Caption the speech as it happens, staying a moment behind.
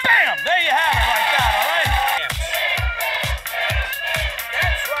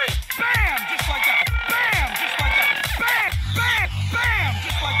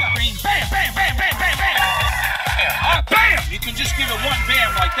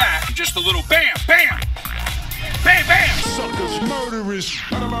that, just a little bam, bam, bam, bam. Suckers murderous.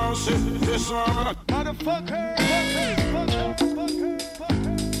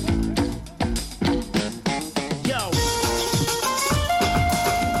 Yo.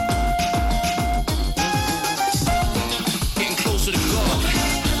 Getting closer to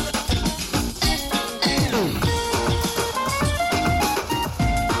God.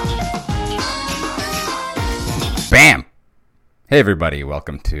 Bam! Hey everybody,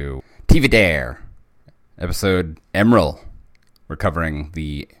 welcome to TV Dare, episode Emeril. We're covering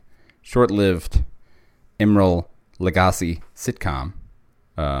the short-lived Emeril Lagasse sitcom.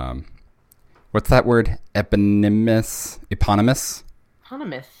 What's that word? Eponymous?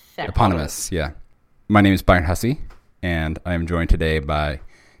 Eponymous, yeah. My name is Byron Hussie, and I am joined today by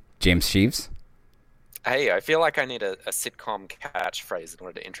James Sheaves. Hey, I feel like I need a sitcom catchphrase in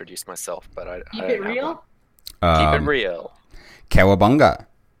order to introduce myself, but I Keep don't it have real? one. Keep it real. Cowabunga.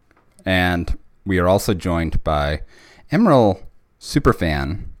 And we are also joined by Emeril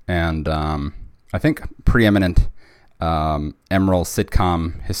superfan and I think preeminent Emeril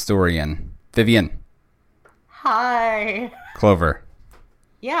sitcom historian, Vivian Hi. Clover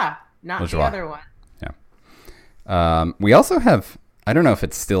Yeah, not the LaJoie. other one. Yeah. We also have, I don't know if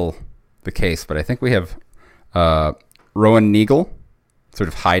it's still the case, but I think we have Rohan Neagle sort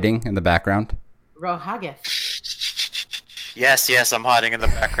of hiding in the background. Rohaggith. Yes, I'm hiding in the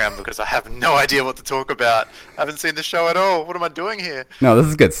background because I have no idea what to talk about. I haven't seen the show at all. What am I doing here? No, this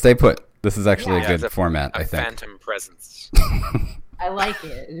is good. Stay put. This is actually Yeah. a good It's format, A I think. phantom presence. I like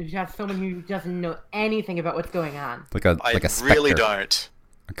it. You have someone who doesn't know anything about what's going on. Like a I specter. really don't.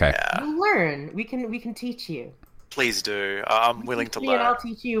 Okay. Yeah, You learn. We can teach you. please do. I'm willing to Me and I'll learn.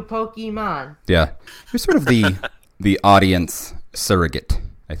 teach you Pokemon. Yeah. You're sort of the audience surrogate,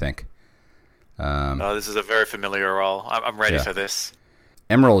 I think. Oh, this is a very familiar role. I'm ready Yeah. for this.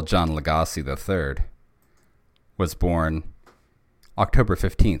 Emeril John Lagasse III was born October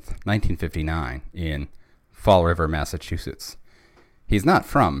 15th, 1959 in Fall River, Massachusetts. He's not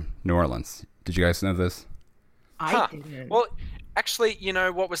from New Orleans. Did you guys know this? I didn't. Well, actually, you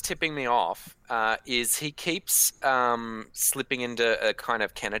know what was tipping me off is he keeps slipping into a kind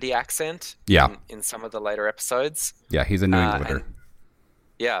of Kennedy accent. Yeah. In some of the later episodes. Yeah, he's a New Englander. and-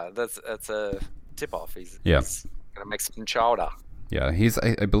 Yeah, that's a tip off. He's gonna make some chowder. Yeah,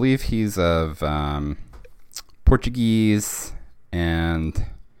 I believe he's of Portuguese and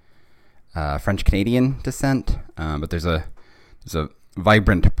French Canadian descent, but there's a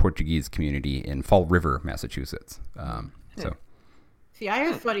vibrant Portuguese community in Fall River, Massachusetts. So See, I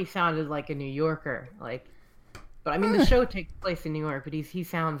always thought he sounded like a New Yorker. But I mean, the show takes place in New York, but he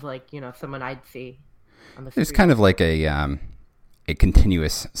sounds like, someone I'd see on the street. there's kind of like a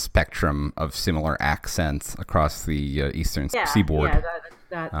continuous spectrum of similar accents across the eastern seaboard. Yeah,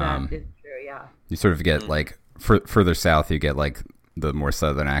 that is true, yeah. You sort of get like further south, you get like the more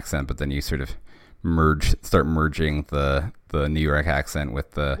southern accent, but then you sort of start merging the New York accent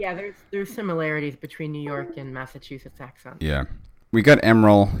with the Yeah, there's similarities between New York and Massachusetts accents. Yeah. We got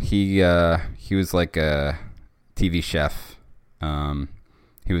Emeril. He was like a TV chef.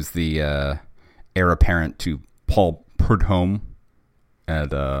 He was the heir apparent to Paul Prudhomme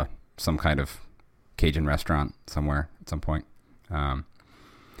at some kind of Cajun restaurant somewhere at some point.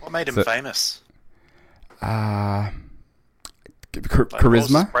 What made him famous? Like, what was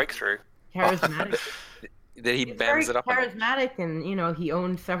his Charisma. breakthrough. Charismatic. That he He's bends very it up. charismatic, and he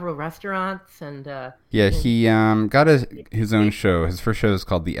owned several restaurants, and Yeah, he got his own show. His first show was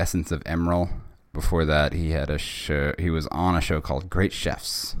called The Essence of Emeril. Before that, he had a show. He was on a show called Great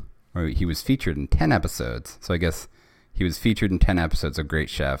Chefs, where he was featured in 10 episodes. So I guess he was featured in 10 episodes of Great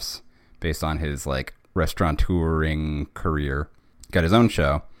Chefs based on his like restaurateuring career. Got his own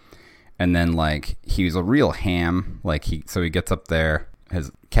show, and then like he was a real ham. So he gets up there,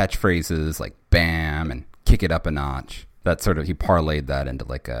 has catchphrases like "bam" and "kick it up a notch." That sort of he parlayed that into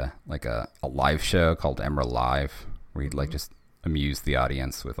like a live show called Emeril Live, where he'd like just amuse the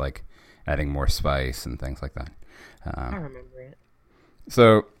audience with like adding more spice and things like that. I remember it.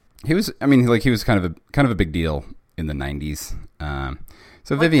 So he was, he was kind of a big deal in the 90s.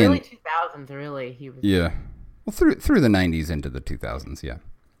 So Vivian, early 2000s, really, he was. yeah, well through the 90s into the 2000s, yeah.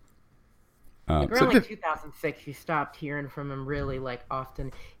 Around 2006, you stopped hearing from him really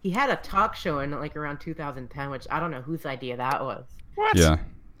often. He had a talk show in around 2010, which I don't know whose idea that was. What? Yeah,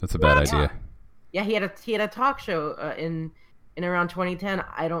 that's a bad idea. Yeah, he had a talk show in around 2010.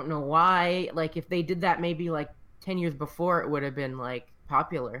 I don't know why. If they did that maybe 10 years before, it would have been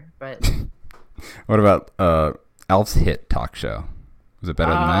popular. But What about Alf's hit talk show? Was it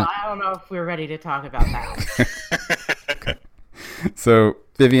better than that? I don't know if we're ready to talk about that. So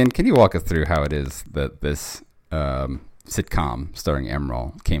Vivian, can you walk us through how it is that this sitcom starring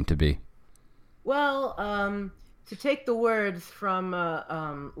Emeril came to be? Well, to take the words from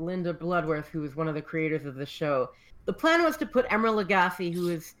Linda Bloodworth, who was one of the creators of the show, the plan was to put Emeril Lagasse, who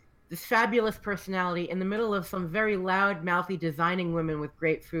is this fabulous personality, in the middle of some very loud, mouthy, designing women with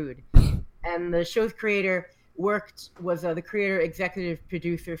great food. And the show's creator was the creator, executive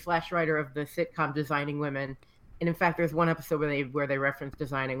producer / writer of the sitcom Designing Women. And in fact, there's one episode where they reference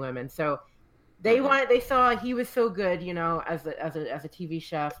Designing Women. So they saw he was so good, as a TV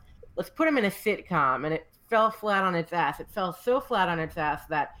chef. Let's put him in a sitcom, and it fell flat on its ass. It fell so flat on its ass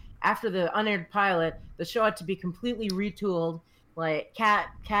that after the unaired pilot, the show had to be completely retooled. Like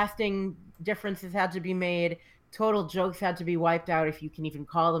casting differences had to be made. Total jokes had to be wiped out, if you can even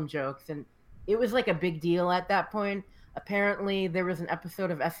call them jokes. And it was like a big deal at that point. Apparently, there was an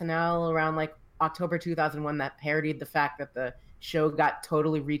episode of SNL around like October 2001 that parodied the fact that the show got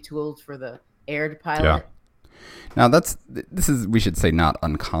totally retooled for the aired pilot. Yeah. Now we should say, not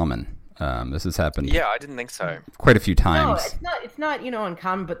uncommon. This has happened. Yeah, I didn't think so. Quite a few times. No, it's not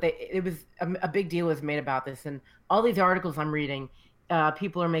uncommon, but it was a big deal was made about this, and all these articles I'm reading,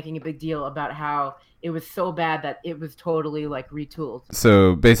 people are making a big deal about how it was so bad that it was totally like retooled.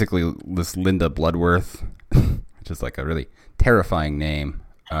 So basically, this Linda Bloodworth, which is like a really terrifying name,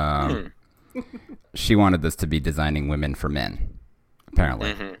 she wanted this to be Designing Women for Men,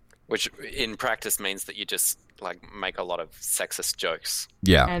 apparently. Mm-hmm. Which in practice means that you just like make a lot of sexist jokes.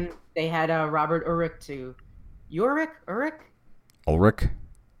 Yeah. And they had Robert Urich too. Ulrich? Ulrich?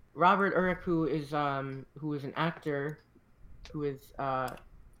 Robert Urich, who is an actor, who is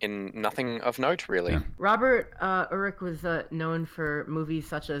in nothing of note, really. Yeah. Robert Urich was known for movies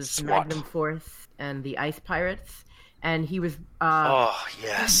such as SWAT. Magnum Force and The Ice Pirates, and he was Oh,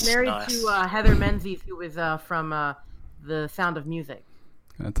 yes. married nice. to Heather Menzies, who was from The Sound of Music.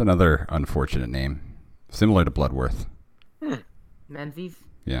 That's another unfortunate name. Similar to Bloodworth. Menzies?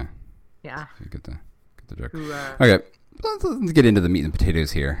 Yeah. Yeah. You get the joke. Who, Okay. Let's get into the meat and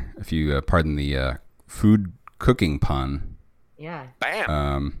potatoes here. If you pardon the food cooking pun. yeah.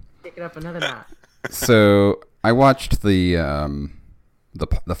 Bam. Pick it up another notch. So I watched the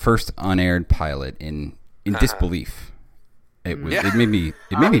first unaired pilot in disbelief. It made me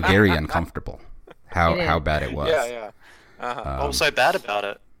very uncomfortable. How bad it was. Yeah. What was so bad about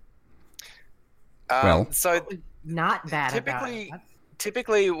it? So Not bad about it.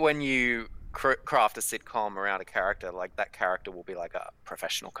 typically when you craft a sitcom around a character, like that character will be like a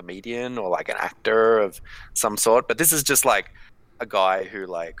professional comedian or like an actor of some sort. But this is just like a guy who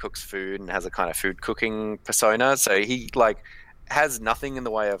like cooks food and has a kind of food cooking persona. So he like has nothing in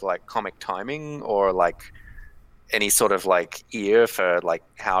the way of like comic timing or like any sort of like ear for like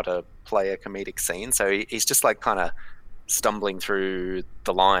how to play a comedic scene. So he's just like kind of stumbling through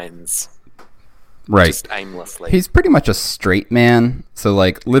the lines, Right. just aimlessly. He's pretty much a straight man. So,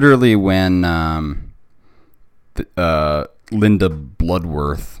 like, literally when Linda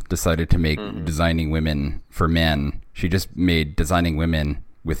Bloodworth decided to make Designing Women for Men, she just made Designing Women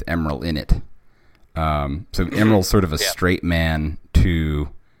with Emeril in it. So Emeril's sort of a straight man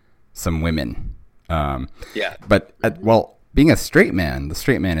to some women. Yeah. But, being a straight man, the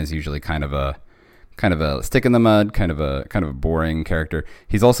straight man is usually kind of a stick in the mud, kind of a boring character.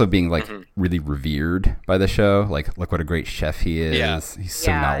 He's also being like really revered by the show. Like, look what a great chef he is. Yeah. He's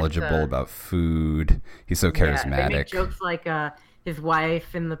so knowledgeable about food. He's so charismatic. Yeah, they make jokes like his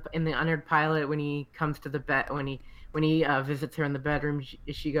wife in the unaired pilot when he comes to the bed when he visits her in the bedroom.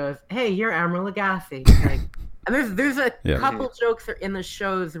 She goes, "Hey, you're Emeril Lagasse." Like, and there's a couple jokes in the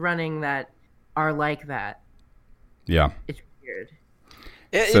shows running that are like that. Yeah, it's weird.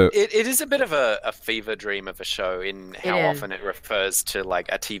 It is a bit of a fever dream of a show in how often it refers to like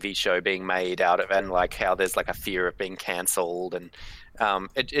a TV show being made out of, and like how there's like a fear of being cancelled, and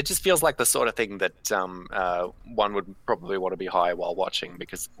it just feels like the sort of thing that one would probably want to be high while watching,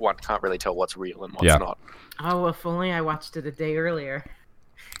 because one can't really tell what's real and what's not. Oh, if only I watched it a day earlier.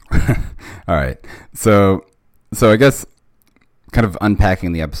 All right, so I guess kind of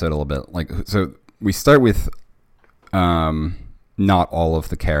unpacking the episode a little bit. Like, so we start with not all of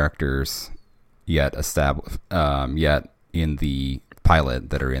the characters yet established yet in the pilot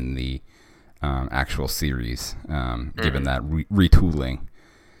that are in the actual series, given that retooling.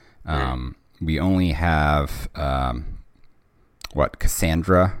 We only have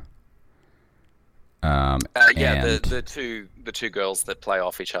Cassandra. The two girls that play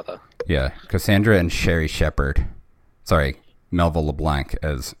off each other. Yeah, Cassandra and Sherry Shepherd. Sorry, Melville LeBlanc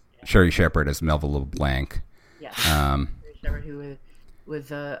as Sherry Shepherd as Melville LeBlanc. Yeah. Sherry Shepherd, who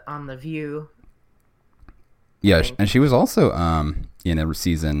was on The View. Yeah, think. and she was also in a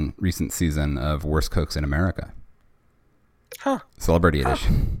recent season of Worst Cooks in America. Huh. Celebrity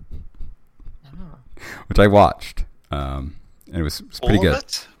edition. Which I watched. And it was pretty All good. of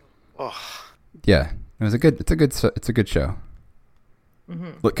it? Oh, Yeah. It's a good show.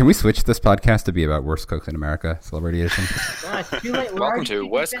 Look, can we switch this podcast to be about Worst Cooks in America, Celebrity Edition? No, it's too late. We're Welcome already to too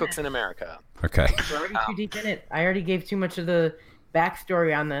Worst deep Cooks in in America. Okay. it. We're already too deep in it. I already gave too much of the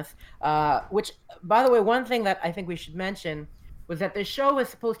backstory on this. Which, by the way, one thing that I think we should mention was that the show was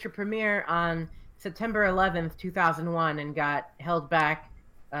supposed to premiere on September 11th, 2001, and got held back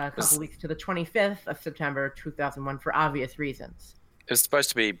a couple weeks to the 25th of September 2001 for obvious reasons. It was supposed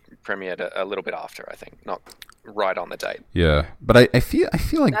to be premiered a little bit after, I think, not right on the date. Yeah, but I feel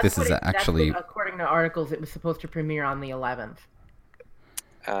like That's this what is it- that's actually what, according to articles, it was supposed to premiere on the 11th.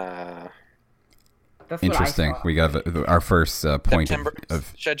 That's interesting. What I saw. We got our first point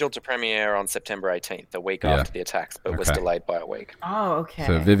of scheduled to premiere on September 18th, a week Yeah. after the attacks, but was Okay. delayed by a week. Oh, okay.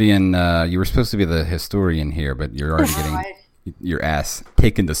 So Vivian, you were supposed to be the historian here, but you're already getting I- your ass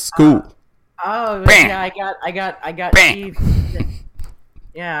taken to school. Oh, Bam! yeah, I got Bam! Sheaves.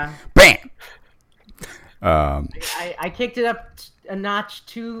 Yeah, Bam. I kicked it up a notch,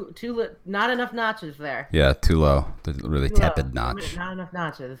 not enough notches there. Yeah, too low. The really Too low. tepid notch. Not enough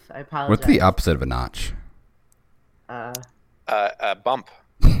notches. I apologize. What's the opposite of a notch? A bump.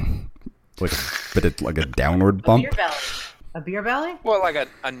 Like a downward bump. Beer belly. A beer belly? Well, like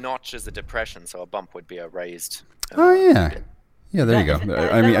a notch is a depression, so a bump would be a raised. Oh yeah, yeah. There you go. Is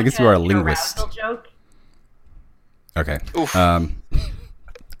that I mean, I like guess you are a an linguist. arousal joke? Okay. Oof.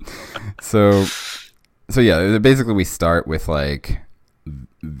 So yeah, basically we start with like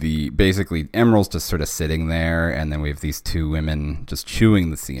basically Emeril's just sort of sitting there, and then we have these two women just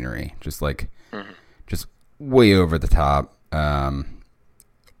chewing the scenery, just like just way over the top.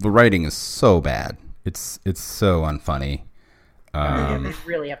 The writing is so bad. It's so unfunny. They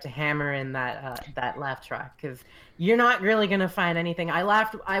really have to hammer in that laugh track because you're not really gonna find anything. I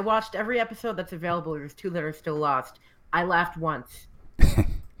laughed. I watched every episode that's available. There's two that are still lost. I laughed once.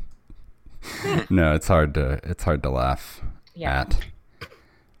 No, it's hard to laugh Yeah.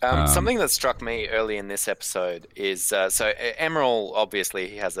 at. Something that struck me early in this episode is so Emeril, obviously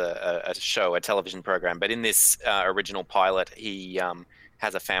he has a show, a television program, but in this original pilot he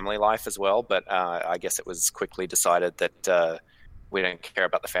has a family life as well. But I guess it was quickly decided that we don't care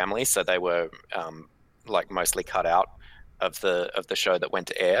about the family, so they were like mostly cut out of the show that went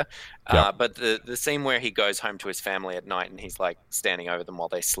to air. Yeah. But the scene where he goes home to his family at night and he's like standing over them while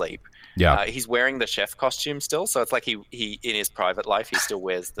they sleep. Yeah. He's wearing the chef costume still, so it's like he in his private life he still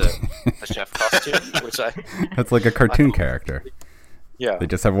wears the chef costume, which That's like a cartoon character. yeah. They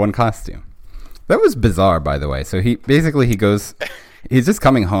just have one costume. That was bizarre, by the way. So he goes, he's just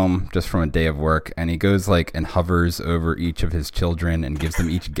coming home just from a day of work, and he goes like and hovers over each of his children and gives them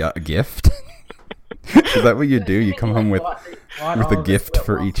each a gift. Is that what you do? You come home with a gift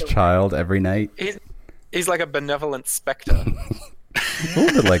for each child every night. He's like a benevolent specter. It's a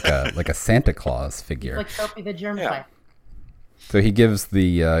little bit like a Santa Claus figure. Like Sophie the Germ Yeah. Fight. So he gives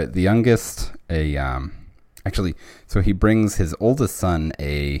the youngest so he brings his oldest son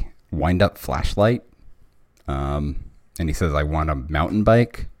a wind-up flashlight, and he says, "I want a mountain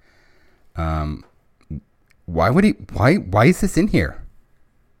bike." Why is this in here?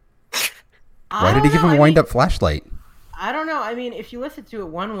 Why did he give him a wind-up flashlight? I don't know. I mean, if you listen to it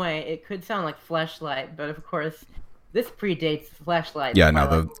one way, it could sound like flashlight, but of course, this predates flashlight. Yeah,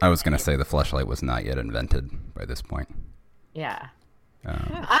 no, I was going to say the flashlight was not yet invented by this point. Yeah.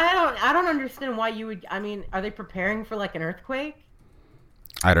 I don't understand why you would. I mean, are they preparing for like an earthquake?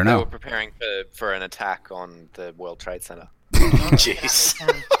 I don't They were know. preparing for an attack on the World Trade Center. jeez.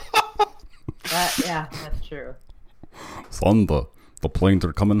 Yeah, that's true. Son, the planes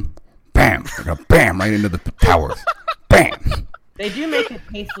are coming. Bam! They're gonna bam right into the towers. Bam! They do make a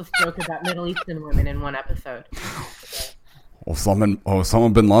tasteless joke about Middle Eastern women in one episode.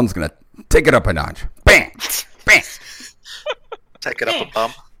 Osama bin Laden's gonna take it up a notch. Bam! Bam! Take it up a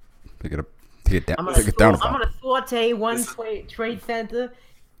bump. Take it down. I'm Take it down. gonna saute one trade center,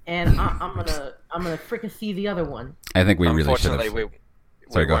 and I'm gonna fricassee the other one. I think we really should Unfortunately, have. we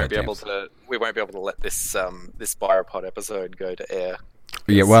Sorry, go won't ahead, be able James. we won't be able to let this this Biopod episode go to air.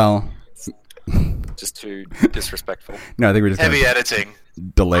 Yeah, well, Just too disrespectful. no, I think we're just Heavy gonna editing.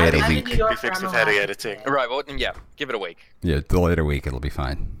 delay it I'm a in week. New York, Be fixed I'm with heavy allowed. editing. Right. Well, yeah. Give it a week. Yeah, delay it a week. It'll be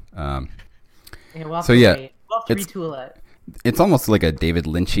fine. Yeah, we'll have So, to yeah, wait. We'll have to it's- retool it. It's almost like a David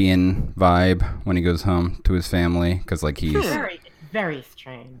Lynchian vibe when he goes home to his family, because like It's very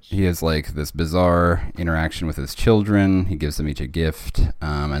strange. he has like this bizarre interaction with his children. He gives them each a gift,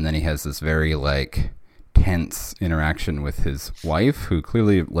 and then he has this very like tense interaction with his wife, who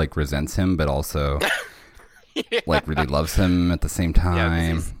clearly like resents him, but also like really loves him at the same time.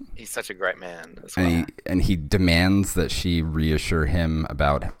 Yeah, he's such a great man as And well. he demands that she reassure him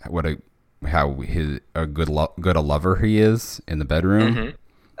about how good a lover he is in the bedroom,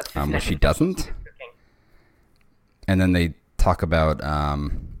 which she doesn't. And then they talk about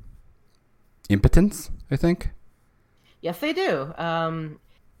impotence, I think. Yes, they do.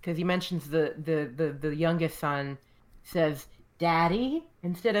 Because he mentions the youngest son says "daddy"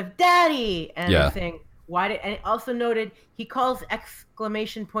 instead of "daddy," and Yeah. I'm saying and it also noted he calls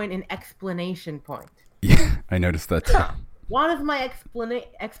exclamation point an explanation point. Yeah, I noticed that too. Why does my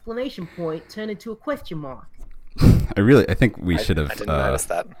explanation point turn into a question mark? I think we should I have didn't notice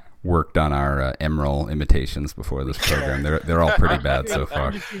that. worked on our Emeril imitations before this program. They're all pretty bad so far.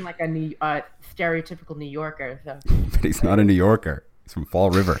 I'm just being like a stereotypical New Yorker. So. But he's not a New Yorker. He's from Fall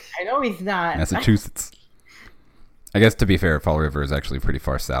River, I know he's not. Massachusetts. I guess to be fair, Fall River is actually pretty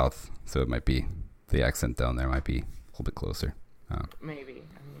far south, so it might be the accent down there might be a little bit closer. Maybe.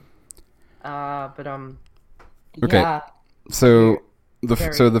 Okay. Yeah. So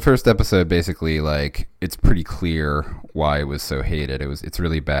Very- the first episode basically like it's pretty clear why it was so hated. It's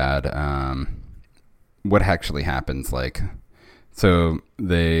really bad. What actually happens? Like, so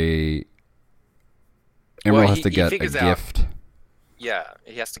Emeril has to he get a figures out- gift. Yeah,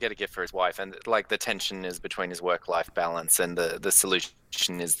 he has to get a gift for his wife, and like the tension is between his work-life balance, and the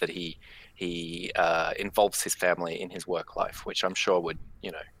solution is that he involves his family in his work life, which I'm sure would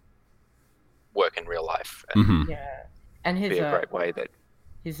work in real life and Mhm. Yeah. And his be a great way that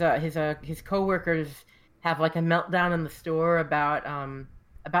his coworkers have like a meltdown in the store about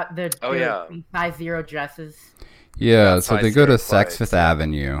their size 0 dresses. Yeah, That so they size go to zero Saks clothes, Fifth yeah.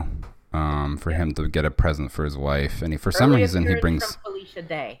 Avenue for him to get a present for his wife, and for some Early reason he appearance brings from Felicia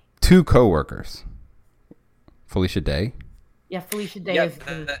Day. 2 coworkers. Felicia Day. Yeah, Felicia Day yeah, is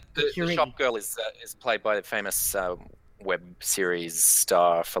the jury. shop girl is played by the famous web series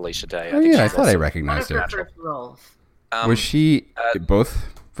star Felicia Day. Oh think yeah, I she's thought I also- One of recognized her her. first roles. Was she both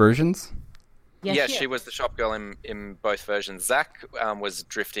versions? Yeah, she was the shop girl in both versions. Zach was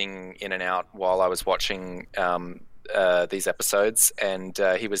drifting in and out while I was watching these episodes, and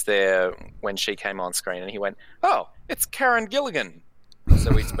he was there when she came on screen, and he went, "Oh, it's Karen Gilligan."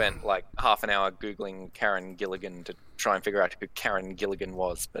 So we spent like half an hour Googling Karen Gilligan to try and figure out who Karen Gilligan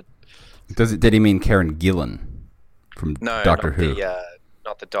was, but Did he mean Karen Gillan from no, Doctor not Who?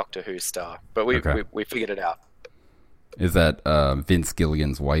 not the Doctor Who star. But we figured it out. Is that Vince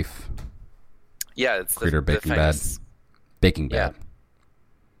Gilligan's wife? Yeah, it's Creator the Baking famous. Bad. Baking Yeah. Bad.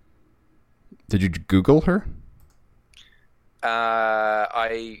 Did you Google her?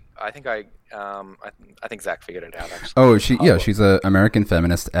 I think Zach figured it out actually. Oh, she's an American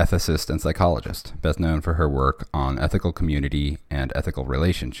feminist, ethicist, and psychologist, best known for her work on ethical community and ethical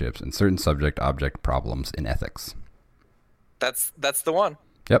relationships and certain subject-object problems in ethics. That's the one.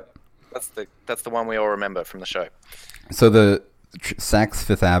 Yep. That's the one we all remember from the show. So the Saks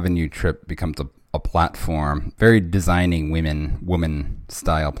Fifth Avenue trip becomes a platform, very designing woman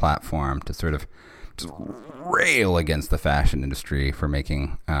style platform to sort of just rail against the fashion industry for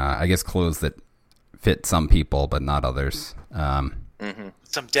making, I guess, clothes that fit some people but not others.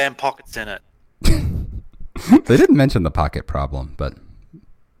 Some damn pockets in it. They didn't mention the pocket problem, but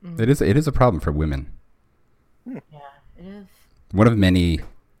it is a problem for women. Yeah, it is. One of many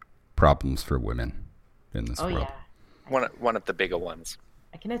problems for women in this Oh world. yeah, One of the bigger ones.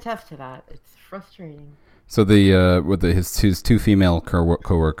 I can attest to that. It's frustrating. So his 2 female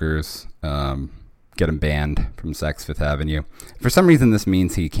coworkers get him banned from Saks Fifth Avenue. For some reason, this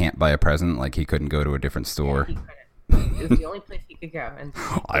means he can't buy a present. Like he couldn't go to a different store. He couldn't. It was the only place he could go. And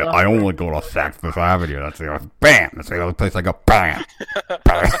I only go to Saks Fifth Avenue. That's the only bam. That's the only place I go. Bam.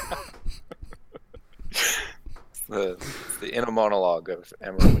 Bam. It's the inner monologue of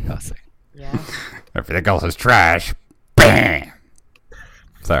Emeril Hussie. Yeah. Everything else is trash. Bam.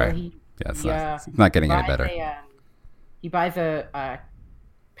 Sorry. So he, It's not getting any better. He buys a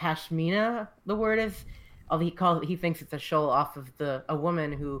pashmina. The word is. He thinks it's a shawl off of a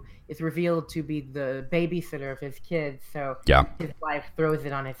woman who is revealed to be the babysitter of his kids. So Yeah. his wife throws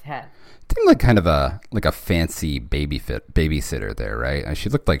it on his head. Seemed like kind of a fancy babysitter there, right? She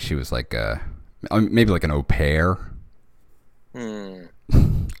looked like she was like maybe like an au pair.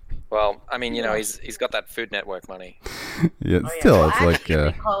 Well, I mean, he's got that Food Network money. Yeah, Oh, yeah. still, Well, it's actually,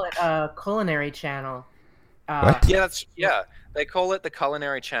 like they call it a culinary channel. what? Yeah, they call it the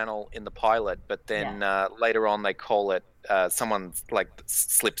Culinary Channel in the pilot, but then later on they call it someone like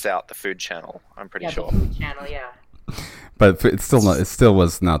slips out the Food Channel. I'm pretty Yeah, sure. the food channel. Yeah. But it's still not. It still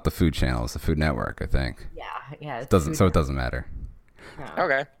was not the Food Channel. It's the Food Network, I think. Yeah. It doesn't. So it doesn't matter. No.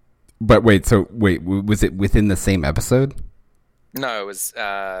 Okay. But wait. Was it within the same episode? No, it was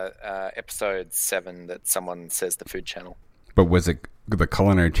episode 7 that someone says the Food Channel. But was it the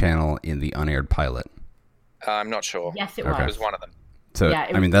Culinary Channel in the unaired pilot? I'm not sure. Yes, it Okay. was. It was one of them. So Yeah,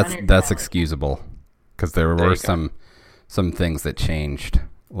 it I mean was that's unaired that's pilot. excusable because there There were you go. some things that changed.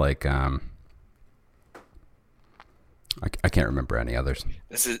 Like I can't remember any others.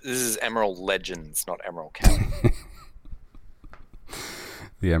 This is Emeril Legends, not Emeril County.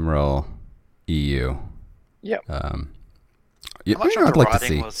 The Emeril EU. Yep. Yeah, How much you know, of I'd the like to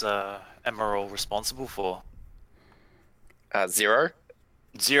writing see. was Emeril responsible for? 0.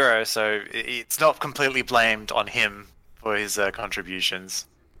 0, so it's not completely blamed on him for his contributions.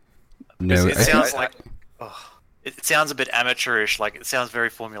 No, It I sounds think- like it sounds a bit amateurish. Like it sounds very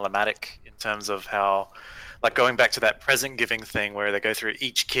formulaic in terms of how, like going back to that present giving thing where they go through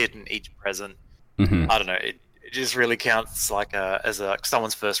each kid and each present. Mhm. I don't know. It just really counts like as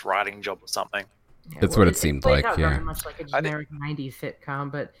someone's first writing job or something. That's what it seemed played like, out yeah. very much like a generic '90s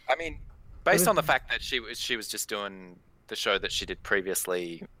sitcom, but I mean, based was- on the fact that she was just doing the show that she did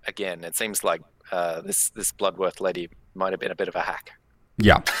previously again, it seems like this Bloodworth lady might have been a bit of a hack.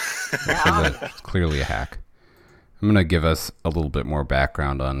 Yeah, yeah, it's clearly a hack. I'm going to give us a little bit more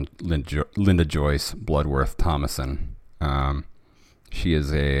background on Linda Joyce Bloodworth Thomason. She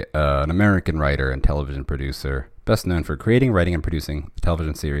is an American writer and television producer, best known for creating, writing, and producing the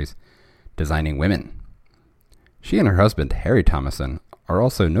television series Designing Women. She and her husband, Harry Thomason, are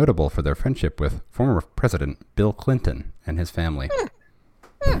also notable for their friendship with former President Bill Clinton and his family.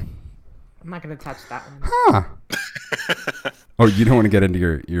 I'm not gonna touch that one. Huh. Oh, you don't want to get into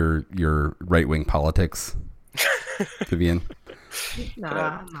your right-wing politics, Vivian?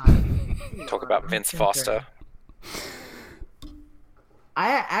 Nah, I'm not. Talk about Vince Foster.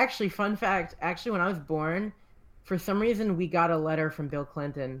 Fun fact, when I was born, for some reason we got a letter from Bill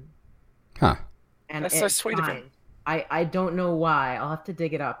Clinton. Huh. And That's so it's sweet of him. signed. I don't know why. I'll have to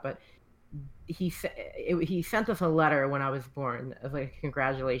dig it up, but he sent us a letter when I was born as like a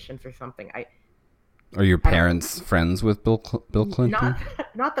congratulations or something. Are your parents friends with Bill Clinton?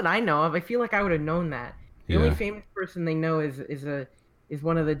 Not that I know of. I feel like I would have known that. The only Yeah. famous person they know is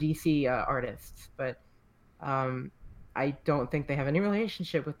one of the DC artists, but I don't think they have any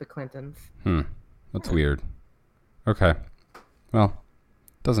relationship with the Clintons. That's weird. Okay. Well,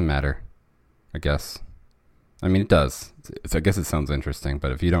 doesn't matter, I guess. I mean, it does. I guess it sounds interesting,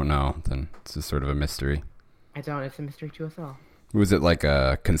 but if you don't know, then it's just sort of a mystery. I don't. It's a mystery to us all. Was it like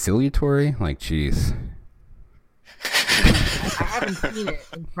a conciliatory? Like, geez. I haven't seen it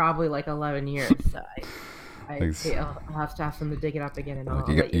in probably like 11 years. So Thanks. I'll have to ask them to dig it up again, and I'll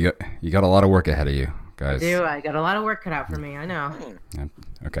Like, let you got a lot of work ahead of you, guys. I got a lot of work cut out for me. I know. Yeah,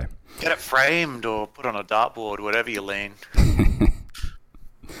 okay. Get it framed or put on a dartboard, whatever you lean.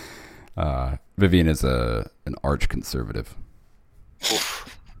 Vivian is an arch conservative. You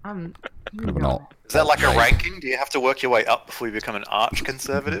Kind of an know alt. Is that like a ranking? Do you have to work your way up before you become an arch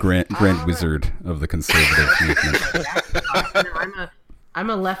conservative? Grand wizard of the conservative movement. that. No, I'm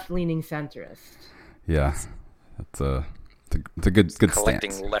a left-leaning centrist. Yeah, it's a good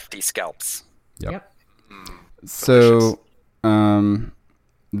Collecting stance. lefty scalps. Yep. So,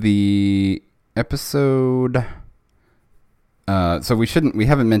 the episode. So we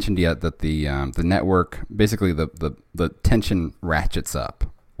haven't mentioned yet that the network, basically the tension ratchets up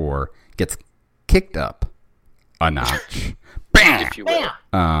or gets kicked up a notch. Bam! If you will.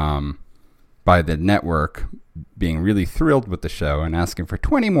 Bam! By the network being really thrilled with the show and asking for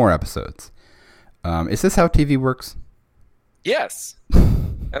 20 more episodes. Is this how TV works? Yes.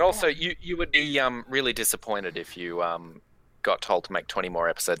 And also, you would be really disappointed if you got told to make 20 more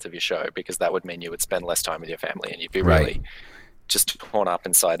episodes of your show, because that would mean you would spend less time with your family, and you'd be Right. really just torn up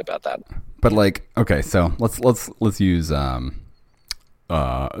inside about that. But like, okay, so let's use The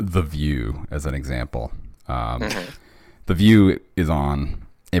View as an example. The View is on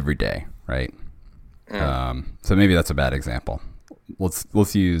every day, right? So maybe that's a bad example.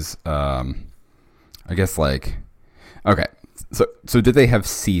 Let's use I guess like, okay, so did they have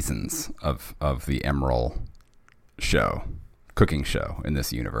seasons of the Emeril show, cooking show in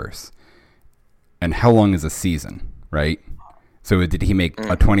this universe? And how long is a season, right? So did he make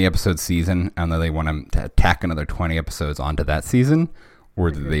a 20 episode season and then they want him to tack another 20 episodes onto that season?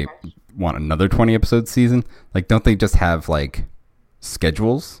 Or did they want another 20 episode season? Like, don't they just have like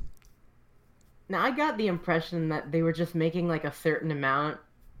schedules? Now, I got the impression that they were just making like a certain amount,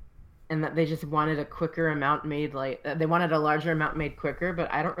 and that they just wanted a quicker amount made, like they wanted a larger amount made quicker.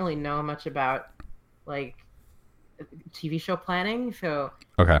 But I don't really know much about like TV show planning, so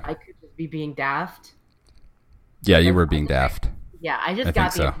Okay. I could just be being daft. Yeah, you were being daft. Yeah, I just I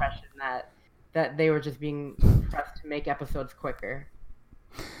got think the so. impression that they were just being pressed to make episodes quicker.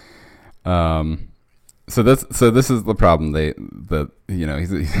 So this is the problem.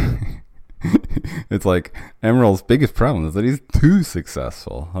 He's it's like Emeril's biggest problem is that he's too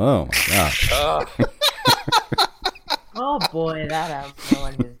successful. Oh my god. Oh boy, that Emeril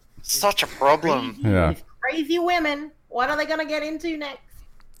and his Such a problem. Yeah. these crazy women. What are they gonna get into next?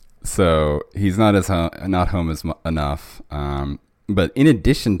 So he's not home enough. But in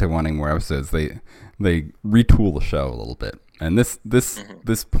addition to wanting more episodes, they retool the show a little bit. And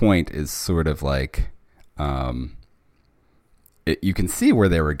this point is sort of like, you can see where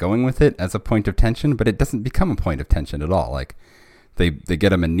they were going with it as a point of tension, but it doesn't become a point of tension at all. Like they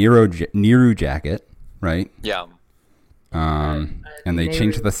get him a Nehru jacket, right? Yeah. And they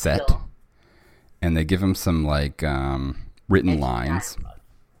change the set, and they give him some like written lines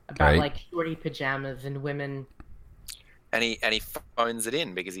about right? like shorty pajamas and women. And he phones it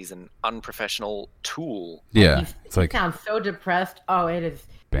in because he's an unprofessional tool. Yeah, He it's like sounds so depressed. Oh, it is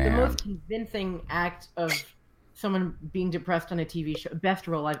Bam. the most convincing act of someone being depressed on a TV show. Best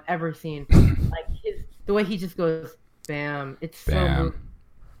role I've ever seen. Like the way he just goes, bam. It's so Bam. moving.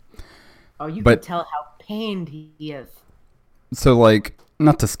 Oh, you But- can tell how pained he is. so like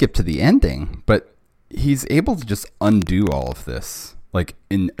not to skip to the ending, but he's able to just undo all of this, like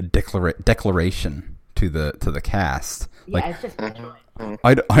in a declaration to the cast. Yeah, Like it's just my choice.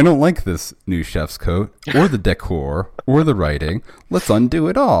 I don't like this new chef's coat or the decor or the writing. Let's undo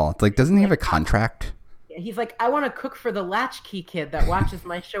it all. It's like, doesn't he have a contract? He's like, I want to cook for the latchkey kid that watches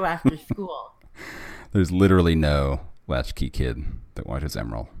my show after school. There's literally no latchkey kid that watches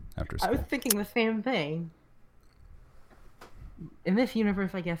Emeril after I was school. thinking the same thing. In this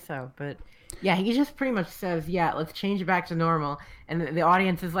universe, I guess so. But yeah, he just pretty much says, yeah, let's change it back to normal. And the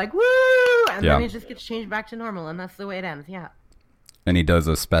audience is like, woo! And Yeah. then it just gets changed back to normal. And that's the way it ends. Yeah. And he does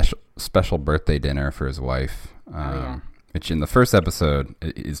a special birthday dinner for his wife. yeah. Which in the first episode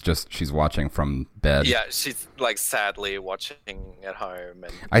is just she's watching from bed. Yeah, she's like sadly watching at home,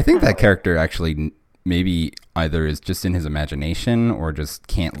 and I think that character actually maybe either is just in his imagination or just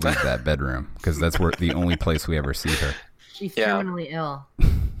can't leave that bedroom because that's where the only place we ever see her. She's Yeah. terminally ill.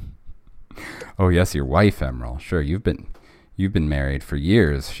 Oh yes, your wife, Emeril. Sure, you've been married for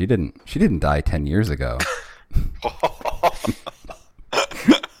years. She didn't die 10 years ago.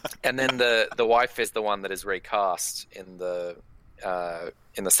 and then the wife is the one that is recast in the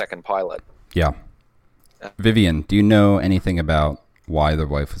second pilot, Yeah. Vivian, do you know anything about why the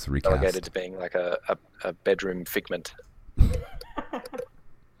wife was recast? relegated to being like a bedroom figment.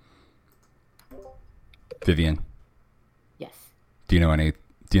 Vivian, Yes. do you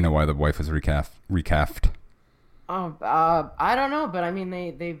know why the wife was recast? I don't know, but I mean,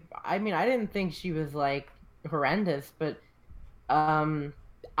 I didn't think she was like horrendous, but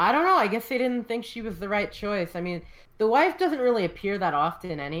I don't know. I guess they didn't think she was the right choice. I mean, the wife doesn't really appear that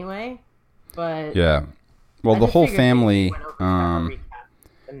often anyway, but Yeah. Well, I the just whole figured family, they went over to have a recast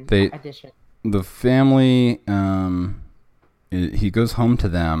and they- addition. the family, he goes home to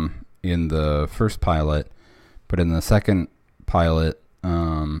them in the first pilot, but in the second pilot,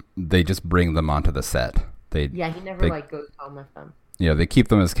 they just bring them onto the set. Yeah, he never like goes home with them. Yeah, they keep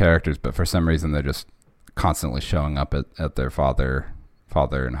them as characters, but for some reason they're just constantly showing up at their father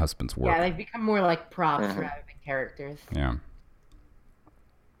and husband's work. Yeah, they've become more like props rather than characters. Yeah.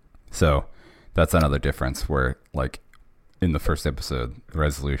 So that's another difference where, like, in the first episode, the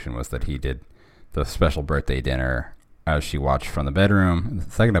resolution was that he did the special birthday dinner as she watched from the bedroom. In the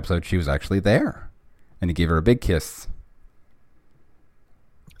second episode, she was actually there, and he gave her a big kiss.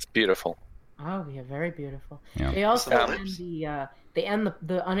 It's beautiful. Oh, yeah, very beautiful. Yeah. They also Um, end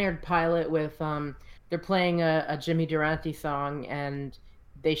the unaired pilot with they're playing a Jimmy Durante song, and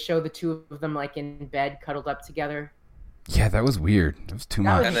they show the two of them like in bed cuddled up together. Yeah, that was weird. That was too That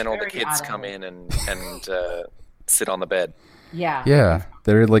much. was- And then all the very kids odd come of in and sit on the bed. Yeah. Yeah,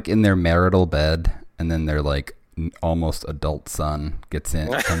 they're like in their marital bed, and then their like almost adult son comes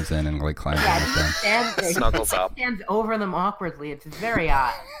in, and like climbs Yeah, in he with them. just stands there. He Snuggles just, like, up. stands over them awkwardly. It's very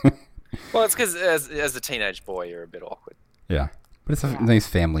odd. Well, it's because as a teenage boy, you're a bit awkward. Yeah, but it's a Yeah. nice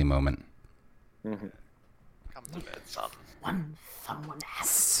family moment. Come to bed, son. Someone has.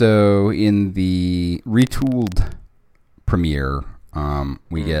 So in the retooled premiere,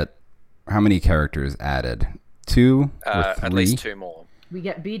 we get how many characters added? 2 or 3? At least 2 more. We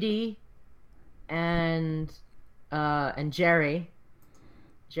get BD and Jerry.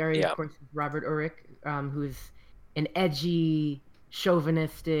 Jerry, Yeah. of course, is Robert Urich, who's an edgy,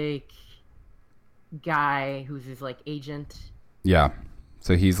 chauvinistic, guy who's his like agent. Yeah.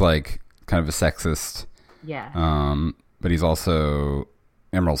 So he's like kind of a sexist. Yeah. But he's also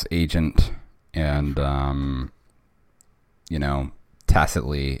Emeril's agent, and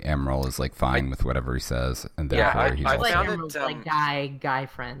tacitly Emeril is like fine with whatever he says, and therefore he's I also found Emerald's it, like guy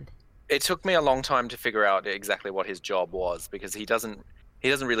friend. It took me a long time to figure out exactly what his job was, because he doesn't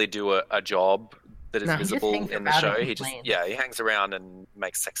really do a job that is No, he just visible hangs in the around show. and He just complains. he hangs around and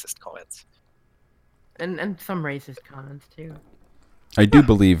makes sexist comments. And some racist comments too. I do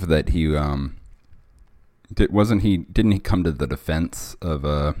believe that he didn't he come to the defense of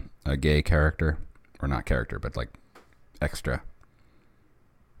a gay character, or not character, but like extra.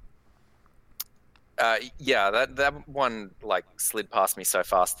 That one like slid past me so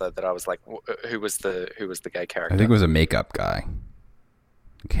fast that I was like, who was the gay character? I think it was a makeup guy.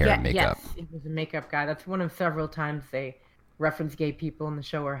 Hair and makeup. Yes, it was a makeup guy. That's one of several times they reference gay people in the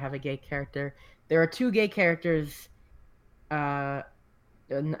show or have a gay character. There are 2 gay characters that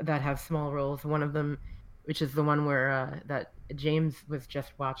have small roles. One of them, which is the one where that James was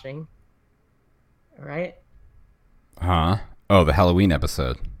just watching, right? Huh? Oh, the Halloween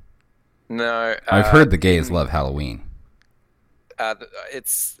episode. No, I've heard the gays love Halloween.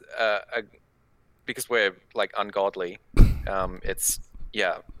 It's because we're like ungodly. It's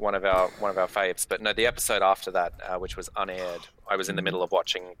one of our faves. But no, the episode after that, which was unaired, I was in the middle of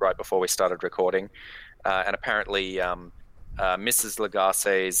watching right before we started recording, and apparently Mrs.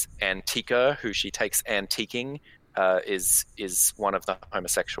 Lagasse's Antika, who she takes antiquing, is one of the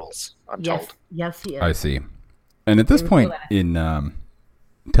homosexuals. I'm told. Yes, he is. I see. And at this point in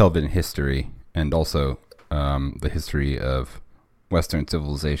television history, and also the history of Western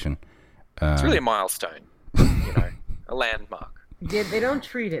civilization, It's really a milestone, a landmark. They don't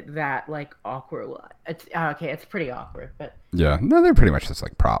treat it that like awkward. It's okay. It's pretty awkward, but yeah, no, they're pretty much just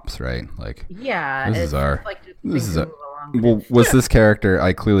like props, right? Like, yeah, this it's is our. just like just This things is to a. move along, but Well, it's- was this character?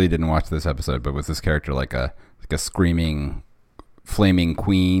 I clearly didn't watch this episode, but was this character like a screaming, flaming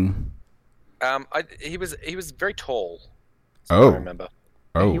queen? He was very tall. Oh. I remember.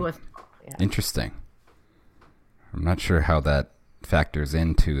 Oh, he was. Yeah. interesting. I'm not sure how that factors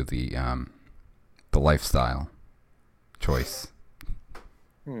into the lifestyle choice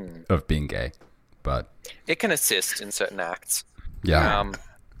of being gay, but It can assist in certain acts. yeah.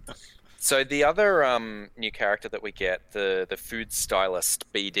 So the other new character that we get, the food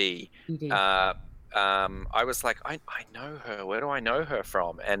stylist BD, BD. I was like, I know her. Where do I know her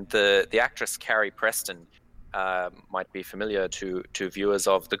from? And the actress Carrie Preston might be familiar to viewers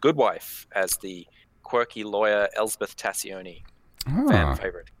of The Good Wife as the quirky lawyer Elsbeth Tassioni, fan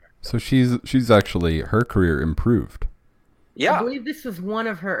favorite. So she's actually, her career improved. I Yeah, believe this was one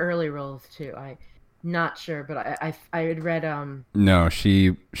of her early roles too. I'm not sure, but I had read No,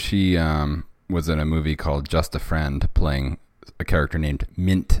 she was in a movie called Just a Friend, playing a character named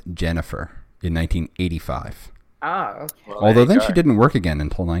Mint Jennifer in 1985. Oh, okay. Well, Although there then you she go. didn't work again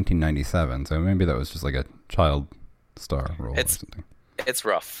until 1997, so maybe that was just like a child star role or something. It's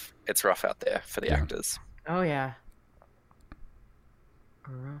rough. It's rough out there for the Yeah. actors. Oh yeah.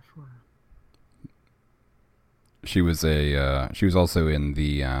 A rough one. She was also in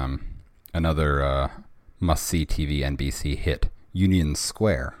the another must-see TV NBC hit, Union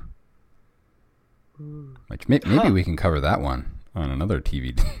Square. Which maybe we can cover that one on another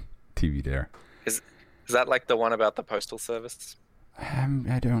TV dare. Is that like the one about the postal service?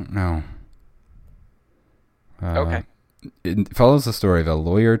 I don't know. Okay. It follows the story of a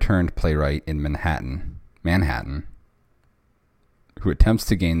lawyer turned playwright in Manhattan, who attempts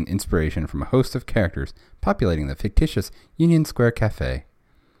to gain inspiration from a host of characters populating the fictitious Union Square Cafe.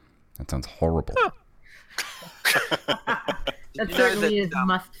 That sounds horrible. That You know certainly that, is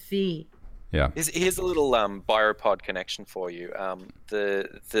must see. Yeah. Here's a little Biopod connection for you.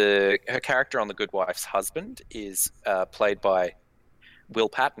 Her character on The Good Wife's husband is played by Will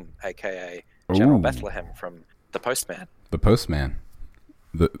Patton, aka General Ooh. Bethlehem from The Postman. The Postman.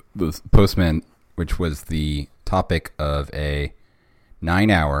 The Postman, which was the topic of a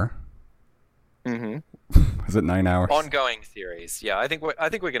 9-hour. Mm-hmm. Was it 9 hours? Ongoing series. Yeah, I think we're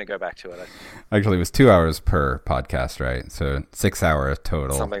going to go back to it. Actually, it was 2 hours per podcast, right? So 6 hours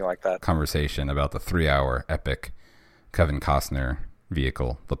total. Something like that. Conversation about the 3-hour epic Kevin Costner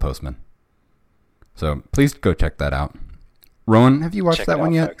vehicle, The Postman. So please go check that out. Rowan, have you watched Check that it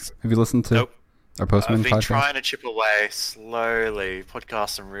one out, yet? folks. Have you listened to Nope. our Postman I've been podcast? trying to chip away slowly.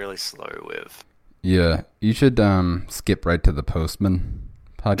 Podcasts I'm really slow with. Yeah, you should skip right to the Postman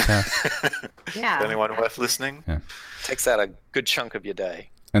podcast. Yeah. Anyone worth listening? Takes out a good chunk of your day.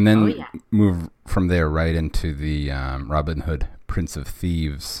 And then Oh, yeah. move from there right into the Robin Hood, Prince of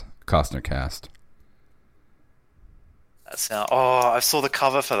Thieves Costner cast. I saw the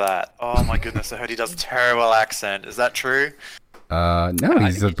cover for that. Oh my goodness, I heard he does a terrible accent. Is that true? No,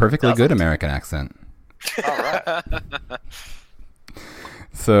 he's a perfectly good American accent. All right.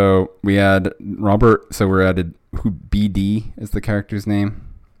 So we had Robert. So we're added who BD is the character's name.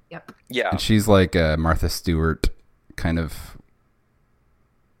 Yep. Yeah. And she's like a Martha Stewart kind of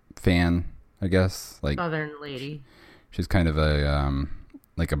fan, I guess. Like Southern lady. she's kind of a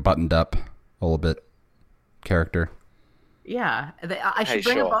like a buttoned up a little bit character. Yeah, I should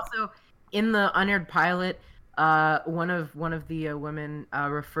bring up also in the unaired pilot. One of the women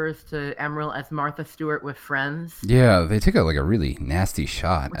refers to Emeril as Martha Stewart with friends. Yeah, they took like a really nasty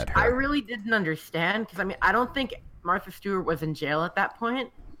shot at her. I really didn't understand because I don't think Martha Stewart was in jail at that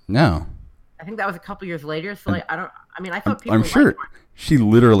point. No, I think that was a couple years later. So like, I thought people. I'm sure she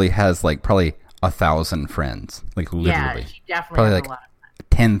literally has like probably 1,000 friends. Like literally, yeah, she definitely probably has like a lot.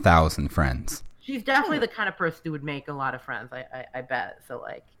 10,000 friends. She's definitely the kind of person who would make a lot of friends. I bet. So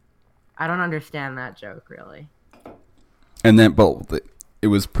like, I don't understand that joke really. And then, but it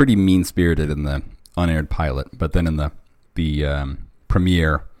was pretty mean spirited in the unaired pilot. But then in the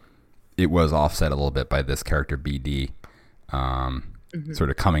premiere, it was offset a little bit by this character BD, sort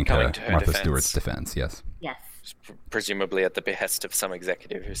of coming to her Martha defense. Stewart's defense. Yes. Yes. Presumably at the behest of some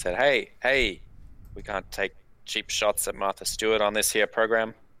executive who said, "Hey, we can't take cheap shots at Martha Stewart on this here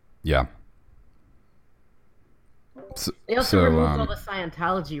program." Yeah. So, They also removed all the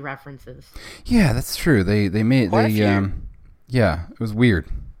Scientology references. Yeah, that's true. They made Quite a few. yeah, it was weird.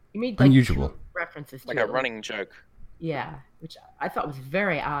 You made like Unusual. 2 references to Like it. a running joke. Yeah, which I thought was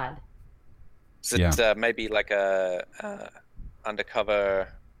very odd. Is it maybe like a undercover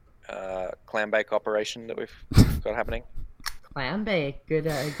clam bake operation that we've got happening? Clam bake, good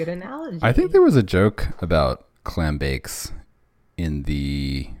analogy. I think there was a joke about clam bakes in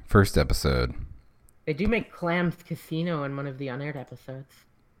the first episode. They do make Clams Casino in one of the unaired episodes.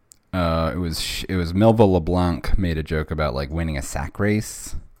 It was Melville LeBlanc made a joke about like winning a sack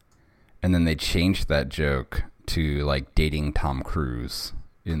race, and then they changed that joke to like dating Tom Cruise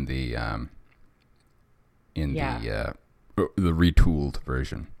in the retooled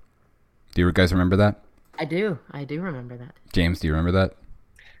version. Do you guys remember that? I do remember that. James, do you remember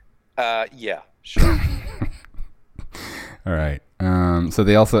that? Yeah, sure. All right. So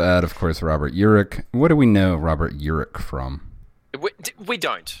they also add, of course, Robert Urich. What do we know Robert Urich from? We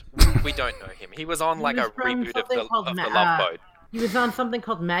don't know him. He was on like He a was from reboot of something the called Love Boat. He was on something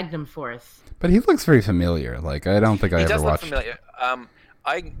called Magnum Force. But he looks very familiar. Like I don't think I He ever does look watched. familiar.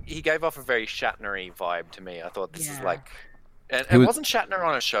 He gave off a very Shatner-y vibe to me. I thought this is Yeah. like, and wasn't Shatner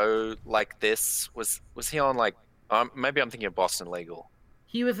on a show like this? Was he on like? Maybe I'm thinking of Boston Legal.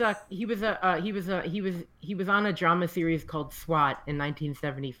 He was on a drama series called SWAT in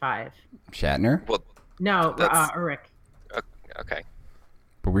 1975. Shatner? Well, No, That's- Urich. okay.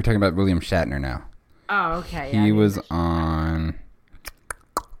 But we're talking about William Shatner now. Oh, okay. yeah, I He didn't was know. on.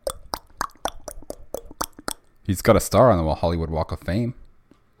 He's got a star on the Hollywood Walk of Fame.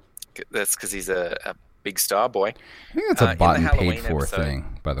 That's because he's a big star boy. I think that's In a the bought and paid Halloween for episode-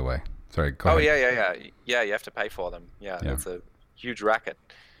 thing, by the way. Sorry, go Oh ahead. yeah. You have to pay for them. Yeah, that's a huge racket.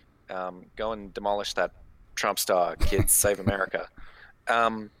 Go and demolish that Trump star, kids. Save America.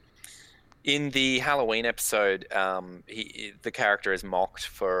 In the Halloween episode, the character is mocked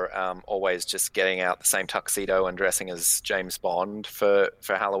for always just getting out the same tuxedo and dressing as James Bond for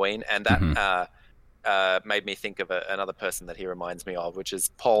Halloween, and that made me think of another person that he reminds me of, which is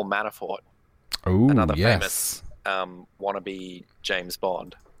Paul Manafort, Oh, another yes. famous wannabe James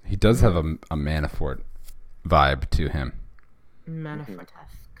Bond. He does have a Manafort vibe to him. Manafort-esque.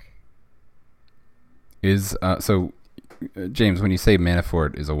 James, when you say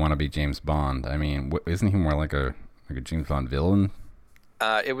Manafort is a wannabe James Bond, I mean, isn't he more like a James Bond villain?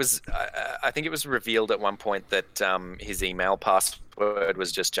 It was. I think it was revealed at one point that his email password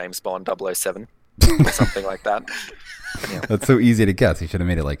was just James Bond 007 or something like that. Yeah. That's so easy to guess. He should have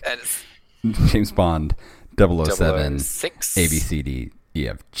made it like And it's James Bond 007 006. ABCD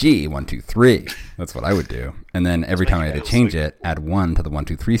EFG 1 2 3. That's what I would do. And then every time I had to change it, add 1 to the 1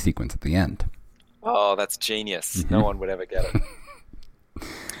 2 3 sequence at the end. Oh, that's genius. No one would ever get it.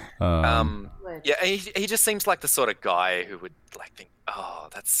 Yeah, he just seems like the sort of guy who would like think, oh,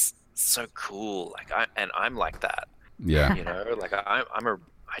 that's so cool. Like I'm like that. Yeah. You know, like I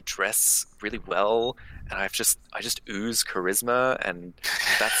dress really well, and I just ooze charisma, and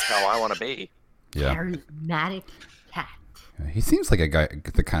that's how I want to be. Yeah. Charismatic cat. He seems like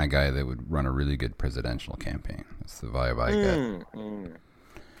the kind of guy that would run a really good presidential campaign. That's the vibe I get.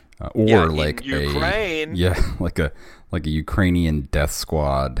 Or Yeah, like in Ukraine. like a Ukrainian death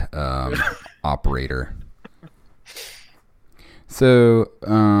squad operator. So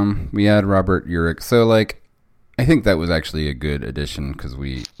we had Robert Urich. So like, I think that was actually a good addition because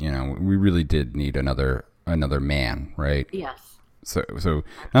we really did need another man, right? Yes. So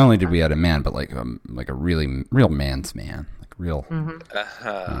not only did we add a man, but like a really real man's man, like real.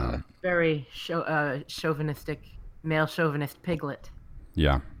 Very chauvinistic, male chauvinist piglet.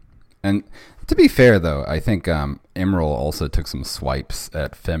 Yeah. And to be fair, though, I think Emeril also took some swipes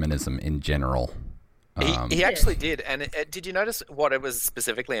at feminism in general. He actually did. And did you notice what it was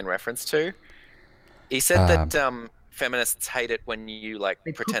specifically in reference to? He said that feminists hate it when you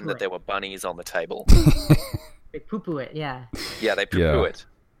They pretend poo-poo that it. there were bunnies on the table. They poo-poo it, yeah. Yeah, they poo-poo it.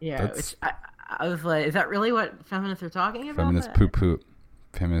 Yeah, which I was like, is that really what feminists are talking about?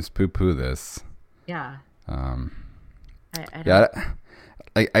 Feminists poo-poo this. Yeah. I Yeah.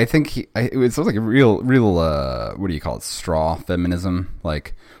 I think it was like a real what do you call it, straw feminism.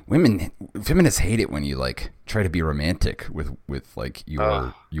 Like feminists hate it when you like try to be romantic with like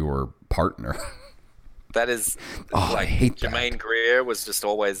your partner. That is I hate Jermaine that. Greer was just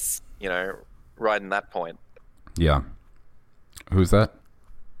always, riding that point. Yeah. Who's that?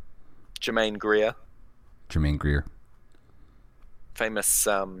 Jermaine Greer, Jermaine Greer. famous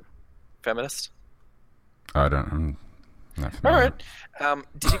feminist. I'm not familiar. All right.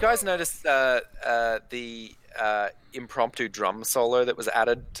 Did you guys notice the impromptu drum solo that was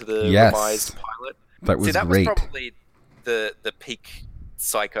added to the Yes. revised pilot? That was that great. was probably the peak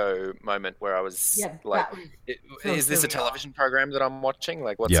psycho moment where I was like, that was is this a surreal. television program that I'm watching?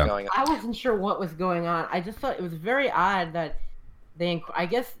 Like, what's Yeah. going on? I wasn't sure what was going on. I just thought it was very odd that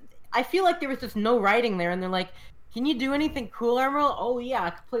I feel like there was just no writing there, and they're like, "Can you do anything cool, Emeril?" "Oh yeah, I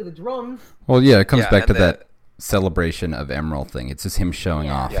can play the drums." Well, yeah, it comes Yeah, back to and that celebration of Emeril thing. It's just him showing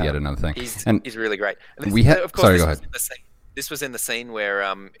off Yeah. yet another thing. He's really great. And we had- of course, sorry, this go was ahead. in the scene- This was in the scene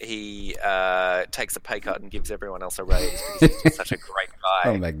where he takes a pay cut and gives everyone else a raise because he's just such a great guy.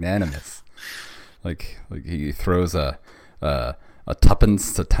 Oh, magnanimous! Like he throws a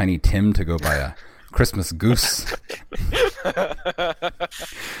tuppence to Tiny Tim to go buy a Christmas goose.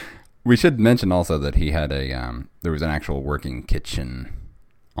 We should mention also that he had there was an actual working kitchen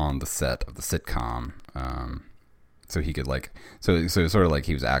on the set of the sitcom, so he could so sort of like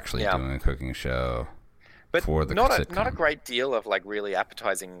he was actually doing a cooking show. But for the not sitcom. a great deal of like really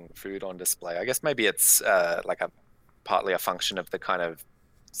appetizing food on display. I guess maybe it's partly a function of the kind of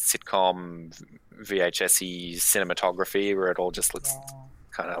sitcom VHS-y cinematography where it all just looks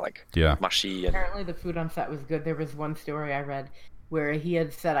kind of like mushy. And Apparently the food on set was good. There was one story I read where he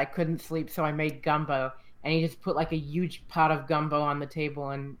had said, "I couldn't sleep, so I made gumbo," and he just put like a huge pot of gumbo on the table,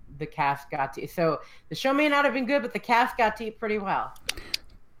 and the cast got to. So the show may not have been good, but the cast got to eat pretty well.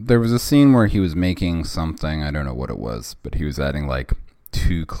 There was a scene where he was making something, I don't know what it was, but he was adding like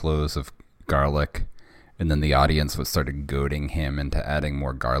 2 cloves of garlic, and then the audience started goading him into adding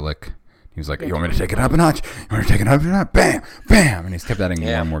more garlic. He was like, "You want me to take it up a notch? You want me to take it up a notch? Bam! Bam!" And he just kept adding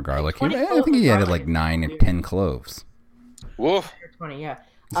more and more garlic. I think he added like 9 or 10 cloves. woof. 20, yeah.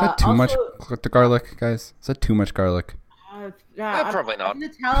 Is that too much garlic, guys? Is that too much garlic? Probably not.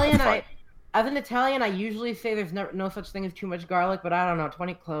 As an Italian, I usually say there's no such thing as too much garlic, but I don't know.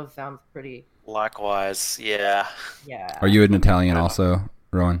 20 cloves sounds pretty. Likewise, yeah. Yeah. Are you an Italian also,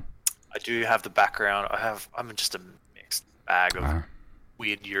 Rowan? I do have the background. I'm just a mixed bag of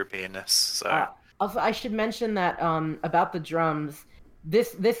weird Europeanness. So Also, I should mention that about the drums.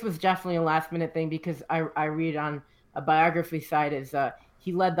 This was definitely a last minute thing because I read on a biography site is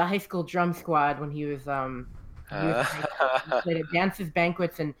he led the high school drum squad when he was he played at dances,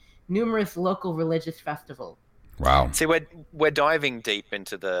 banquets, and numerous local religious festivals. Wow. See, we're diving deep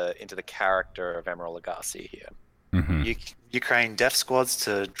into the character of Emeril Lagasse here. Mm-hmm. Ukraine deaf squads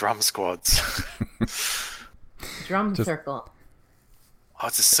to drum squads. Drum circle. Oh,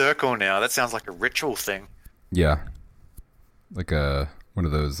 it's a circle now. That sounds like a ritual thing. Yeah. Like one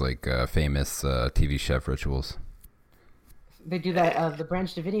of those like famous TV chef rituals. They do that. The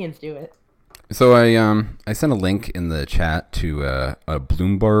Branch Davidians do it. So I sent a link in the chat to a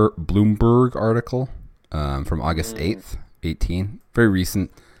Bloomberg article from August 8th, 18, very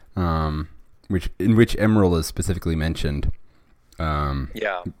recent, in which Emeril is specifically mentioned.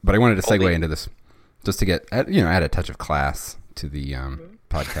 Yeah. But I wanted to segue into this just to get add a touch of class to the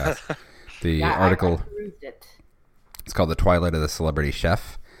podcast. The article. I perused it. It's called "The Twilight of the Celebrity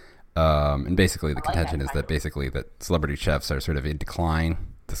Chef," and basically the contention is that celebrity chefs are sort of in decline.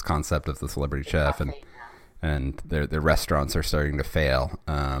 This concept of the celebrity chef and their restaurants are starting to fail.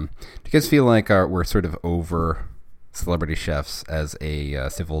 Do you guys feel like we're sort of over celebrity chefs as a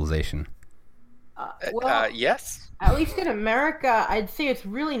civilization? Yes. At least in America, I'd say it's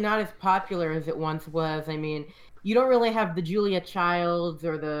really not as popular as it once was. I mean, you don't really have the Julia Childs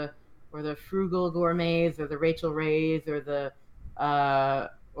or the Frugal Gourmets or the Rachel Rays or the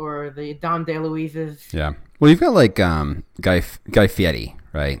Dom DeLuise's. Yeah. Well, you've got like Guy Fieri,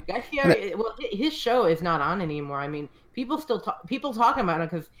 right? Guy Fieri. Well, his show is not on anymore. I mean, people talking about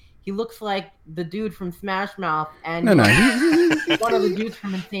it because he looks like the dude from Smash Mouth, and he's one of the dudes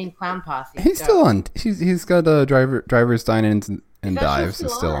from Insane Clown Posse. He's still on. He's got Driver's Dine-Ins and Dives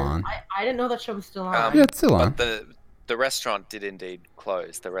is still on. I didn't know that show was still on. Yeah, it's still on. But the restaurant did indeed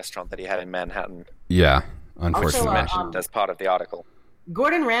close. The restaurant that he had in Manhattan. Yeah, unfortunately. Mentioned as part of the article.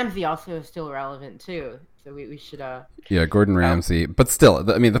 Gordon Ramsay also is still relevant too, so we should. Yeah, Gordon Ramsay, but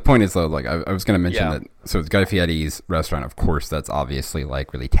still, I mean, the point is though, like I was going to mention that. So it's Guy Fieri's restaurant, of course, that's obviously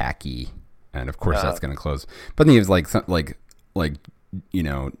like really tacky, and of course that's going to close. But then he was like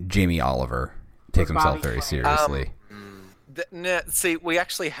Jamie Oliver takes himself very seriously. See, we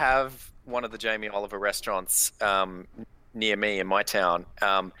actually have one of the Jamie Oliver restaurants near me in my town,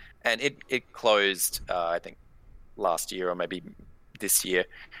 and it closed, I think, last year or maybe this year.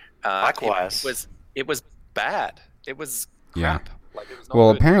 Likewise, it was bad. It was crap. Yeah. Like, it was not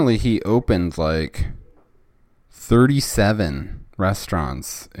Well, good. apparently he opened like 37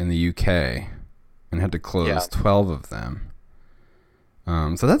 restaurants in the UK and had to close 12 of them.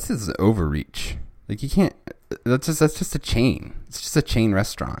 So that's his overreach. Like, you can't. That's just a chain. It's just a chain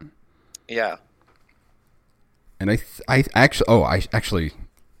restaurant. Yeah. And I actually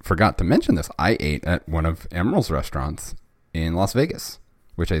forgot to mention this. I ate at one of Emeril's restaurants in Las Vegas,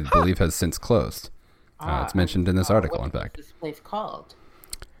 which I believe has since closed. It's mentioned in this article, in fact. What's this place called?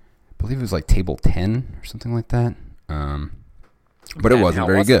 I believe it was like Table 10 or something like that. But it wasn't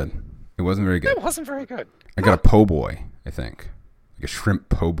very good. It wasn't very good. It wasn't very good. I got a po' boy, I think. Like a shrimp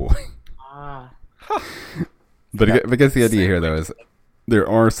po' boy. But I guess the idea here, though, is there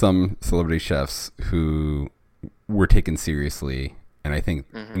are some celebrity chefs who were taken seriously, and I think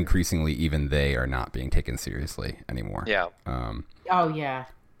increasingly even they are not being taken seriously anymore. Yeah. Oh yeah.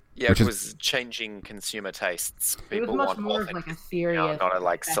 Yeah, it was changing consumer tastes. It was People much want more of like a serious, not a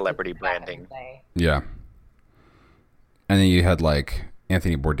like celebrity branding. Yeah. And then you had like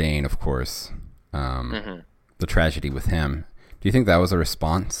Anthony Bourdain, of course. The tragedy with him. Do you think that was a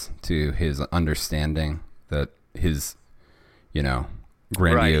response to his understanding that his,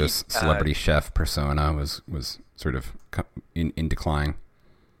 grandiose celebrity chef persona was sort of in decline?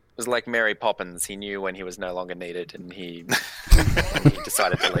 It was like Mary Poppins. He knew when he was no longer needed, and he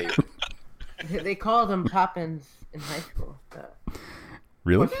decided to leave. They called him Poppins in high school.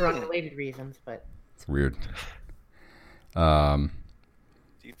 Really? For unrelated reasons, but it's weird. Do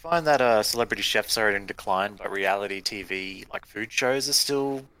you find that celebrity chefs are in decline, but reality TV, like food shows, are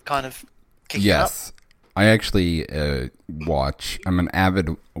still kind of kicking up? Yes. I actually I'm an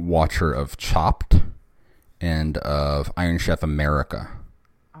avid watcher of Chopped and of Iron Chef America.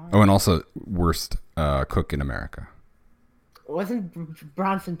 Oh, and also Worst Cook in America. Wasn't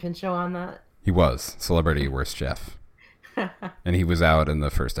Bronson Pinchot on that? He was Celebrity Worst Chef. And he was out in the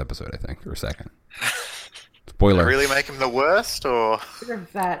first episode, I think, or second. Spoiler. Really make him the worst, or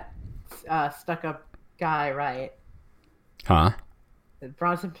That stuck-up guy, right? Huh?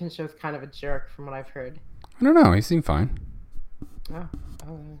 Bronson Pinchot's kind of a jerk, from what I've heard. I don't know. He seemed fine. Oh,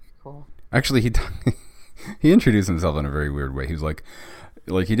 that's cool. Actually, he introduced himself in a very weird way. He was like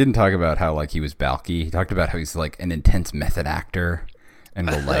he didn't talk about how like he was balky. He talked about how he's like an intense method actor, and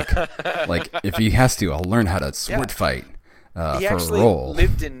will like if he has to, I'll learn how to sword fight He for a actually role.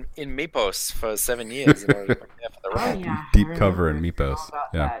 lived in Mypos for 7 years in order to prepare for the role. Oh, yeah. Deep I cover in remember Mypos. all about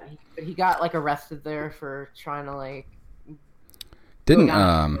Yeah. that. He got like arrested there for trying to like. Didn't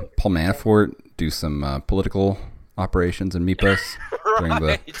Yeah. Paul Manafort do some political operations in Mypos during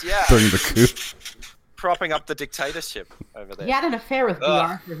the yeah. during the coup? Propping up the dictatorship over there. He had an affair with B. Ugh.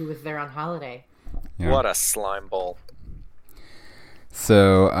 Arthur, who was there on holiday. Yeah. What a slime ball.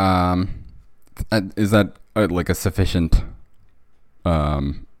 So, is that like a sufficient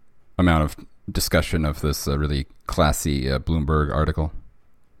amount of discussion of this really classy Bloomberg article?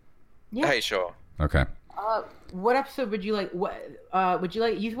 Yeah. Hey, sure. Okay. What episode would you like? What would you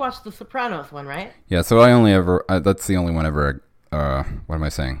like? You watched the Sopranos one, right? Yeah. So I only ever that's the only one ever. What am I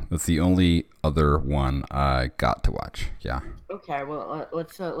saying? That's the only other one I got to watch. Yeah. Okay. Well,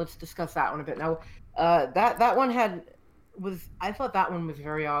 let's discuss that one a bit now. That one I thought that one was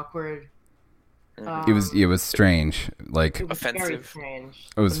very awkward. It was strange. Like It was very Offensive. strange.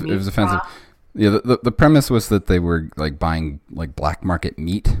 it was The meat offensive. shop. Yeah. The premise was that they were like buying like black market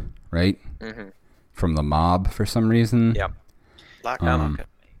meat, right? From the mob for some reason. Yeah. black market meat?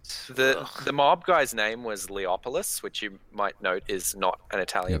 The mob guy's name was Leopolis, which you might note is not an Yeah,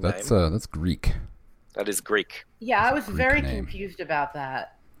 Italian that's name. Greek. That is Greek. Yeah, I was very name. confused about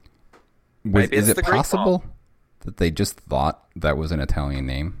that. Maybe Is it's it the Greek possible that they just thought that was an Italian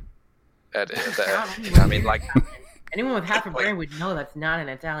name? I mean, like, Anyone with half a brain would know that's not an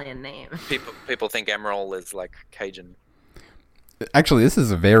Italian name. people think Emeril is like Cajun. Actually, this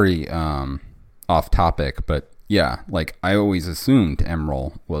is a very off topic, but yeah, like I always assumed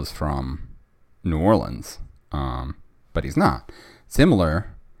Emeril was from New Orleans, but he's not.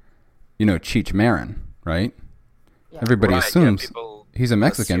 Similar, Cheech Marin, right? Yeah. Everybody Right, assumes people he's a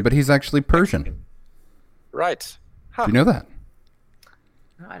Mexican, assume but he's actually Persian. Right. Huh. Do you know that?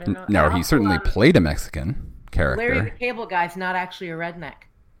 No, I don't know. No, And he also, certainly played a Mexican character. Larry the Cable Guy's not actually a redneck.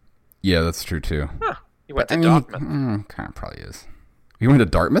 Yeah, that's true too. Huh. He went But, to Dartmouth. kind of probably is. You went to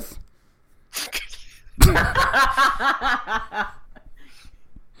Dartmouth?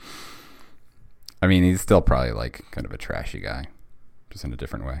 I mean, he's still probably like kind of a trashy guy, just in a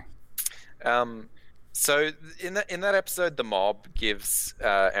different way. So in that episode, the mob gives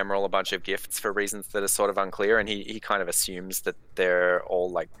Emeril a bunch of gifts for reasons that are sort of unclear, and he kind of assumes that they're all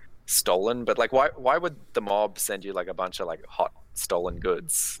like stolen. But like, why would the mob send you like a bunch of like hot stolen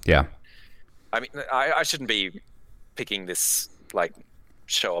goods? Yeah. I mean, I shouldn't be picking this like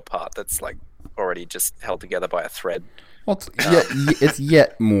show apart. That's like already just held together by a thread. Well, it's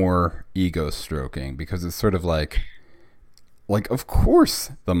yet more ego stroking because it's sort of like of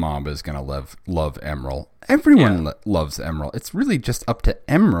course the mob is gonna love Emeril. Everyone loves Emeril. It's really just up to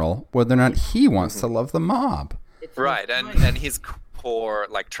Emeril whether or not he wants to love the mob. Right, and his core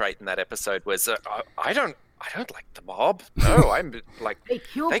like trait in that episode was I don't like the mob. No, I'm like they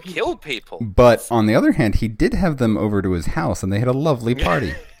kill people. But on the other hand, he did have them over to his house, and they had a lovely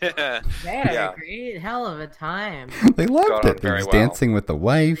party. They had a great hell of a time. They loved it. He was dancing with the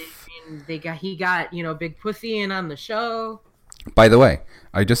wife. He got Big Pussy in on the show. By the way,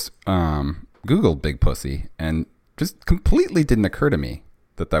 I just Googled Big Pussy, and just completely didn't occur to me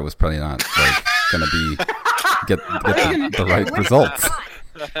that was probably not like going to be get the right results.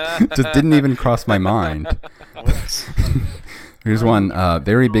 Just didn't even cross my mind. Here's one.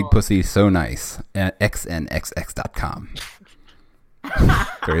 Very big pussy, so nice. At xnxx.com.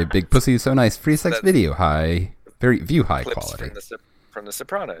 Very big pussy, so nice. Free sex video, high quality. From the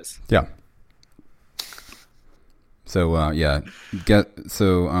Sopranos. Yeah. So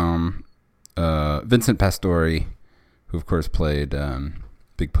Vincent Pastore, who of course played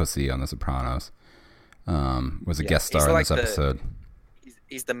Big Pussy on The Sopranos, was a guest star in this episode.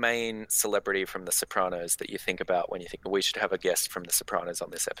 He's the main celebrity from The Sopranos that you think about when you think we should have a guest from The Sopranos on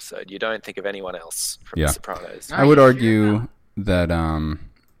this episode. You don't think of anyone else from The Sopranos. I would argue that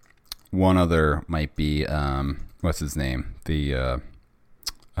one other might be what's his name? The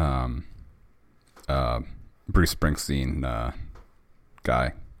Bruce Springsteen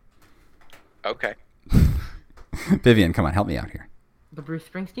guy. Okay. Vivian, come on, help me out here. The Bruce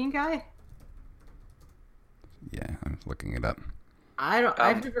Springsteen guy? Yeah, I'm looking it up.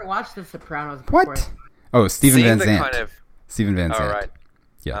 I've never watched The Sopranos before. What? Oh, Steven Van Zandt. Steven Van Zandt. Oh, right.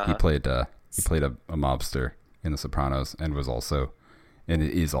 Yeah, he played a mobster in The Sopranos and is also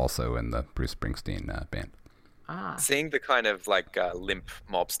in the Bruce Springsteen band. Seeing the kind of like limp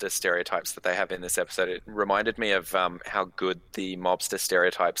mobster stereotypes that they have in this episode, it reminded me of how good the mobster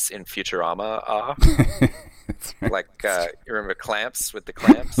stereotypes in Futurama are. Right. Like, you remember Clamps with the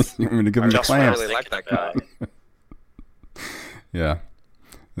clamps? I'm going to give him the clamps. I really like that guy. Yeah.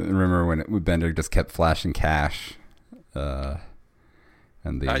 Remember when Bender just kept flashing cash? And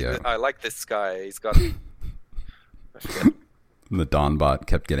I like this guy. He's got... I forget. The Donbot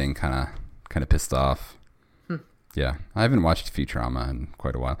kept getting kind of pissed off. Yeah, I haven't watched Futurama in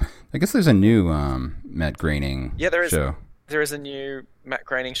quite a while. I guess there's a new Matt Groening show. There is a new Matt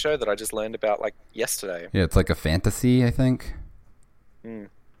Groening show that I just learned about like yesterday. Yeah, it's like a fantasy, I think.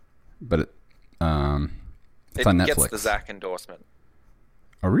 But it's on Netflix. It gets the Zach endorsement.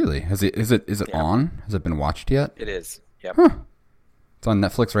 Oh, really? Is it on? Has it been watched yet? It is. Yep. Huh. It's on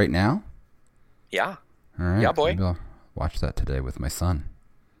Netflix right now? Yeah. All right. Yeah, boy. Maybe I'll watch that today with my son.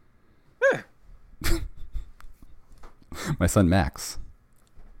 My son Max.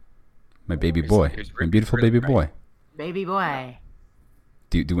 My baby boy. My beautiful baby boy. Baby boy.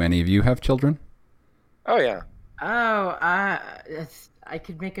 Do any of you have children? Oh, yeah. Oh, I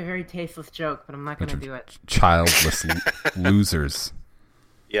could make a very tasteless joke, but I'm not going to do it. Childless losers.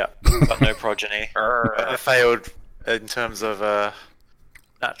 Yeah, but no progeny. I failed in terms of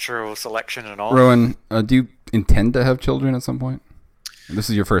natural selection and all. Rohan, do you intend to have children at some point? This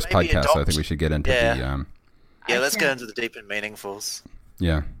is your first Maybe podcast, adopt. so I think we should get into the... Yeah, let's get into the deep and meaningfuls.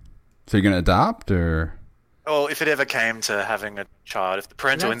 Yeah. So you're going to adopt, or... Well, if it ever came to having a child, if the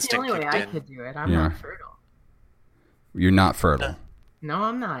parental That's the instinct only way kicked I in, could do it. I'm Yeah. not fertile. You're not fertile. No,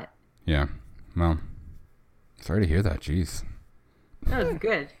 I'm not. Yeah. Well, sorry to hear that. Jeez. No, it's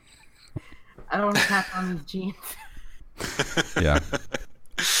good. I don't want to pass on these genes. Yeah.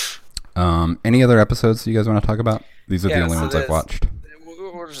 Any other episodes you guys want to talk about? These are the only ones I've watched.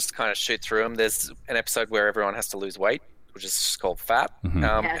 We'll just kind of shoot through them. There's an episode where everyone has to lose weight, which is called Fat. Mhm.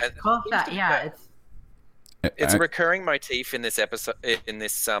 Yeah, it's called that. Yeah, It's a recurring motif in this episode, in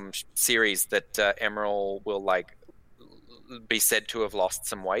this series, that Emeril will like be said to have lost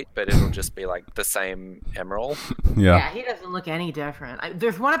some weight, but it'll just be like the same Emeril. Yeah. he doesn't look any different.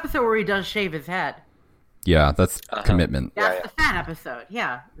 There's one episode where he does shave his head. Yeah, that's commitment. That's the Fat episode.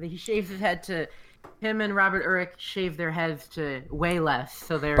 Yeah, he shaves his head to. Him and Robert Urich shave their heads to way less.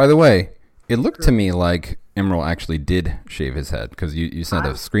 So they're. By the way, it looked to me like Emeril actually did shave his head because you sent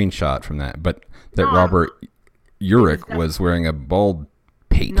a screenshot from that, but that Robert Urich was wearing a bald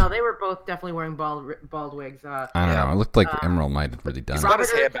pate. No, they were both definitely wearing bald wigs. I don't know. It looked like Emeril might have really done it. Robert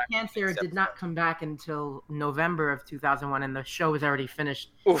his hair Urich's back. cancer did not come back until November of 2001, and the show was already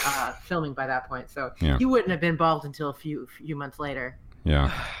finished filming by that point. So he wouldn't have been bald until a few months later.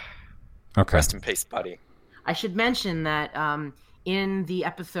 Yeah. Okay. Rest in peace, buddy. I should mention that in the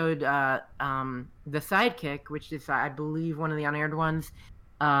episode The Sidekick, which is I believe one of the unaired ones,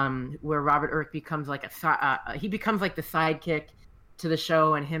 where Robert Urich becomes like he becomes like the sidekick to the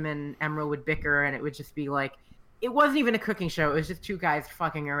show, and him and Emeril would bicker, and it would just be like, it wasn't even a cooking show, it was just two guys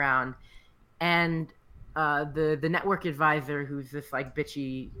fucking around, and the network advisor, who's this like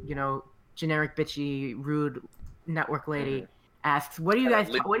bitchy, generic bitchy, rude network lady, asks, what do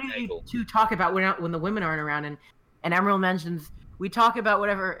you two talk about when the women aren't around? And Emeril mentions, we talk about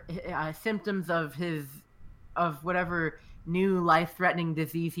whatever symptoms of whatever new life-threatening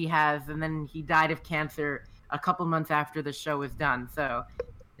disease he has, and then he died of cancer a couple months after the show was done. So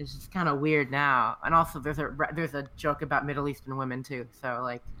it's just kind of weird now. And also there's a joke about Middle Eastern women too. So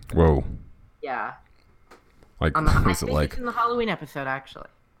like, whoa. Yeah. Like, I is it think like it's in the Halloween episode actually.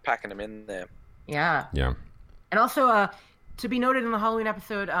 Packing them in there. Yeah. Yeah. And also, to be noted in the Halloween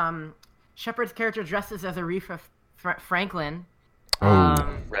episode, Shepard's character dresses as Aretha Franklin.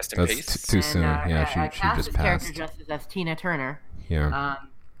 Oh, Rest in that's peace. too soon. Yeah, she Cass's just character passed. dresses as Tina Turner. Yeah.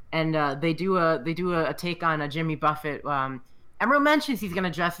 And they do a take on a Jimmy Buffett. Emeril mentions he's gonna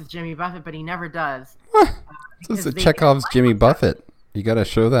dress as Jimmy Buffett, but he never does. This is Chekhov's Jimmy Buffett. You got to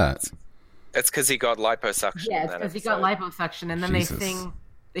show that. It's because he got liposuction. Yeah, in it's that because he got episode. liposuction, and then Jesus.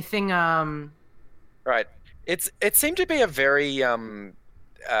 they sing. Right. It seemed to be a very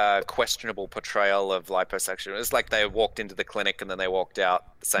questionable portrayal of liposuction. It was like they walked into the clinic and then they walked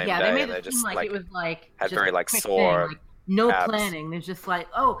out the same Yeah, day, they made and they it just seem like it was like had just very a like quick sore thing, like, no abs. planning. There's just like,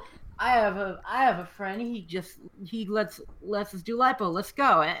 oh, I have a friend. He lets us do lipo. Let's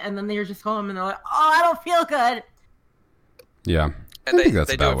go. And then they're just home and they're like, oh, I don't feel good. Yeah. And I think that's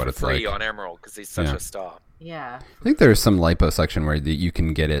they do about it what for it's free like. on Emeril because he's such Yeah. a star. Yeah. I think there's some liposuction where you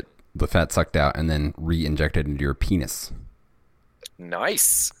can get the fat sucked out and then re-injected into your penis.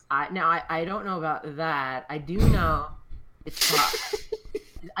 Nice. I don't know about that. I do know it's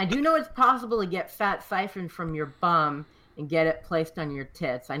possible to get fat siphoned from your bum and get it placed on your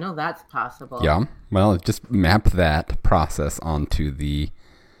tits. I know that's possible. Yeah. Well, just map that process onto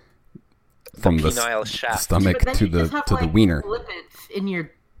from the penile shaft. stomach But then to you the just have, to the like, wiener. lipids in your.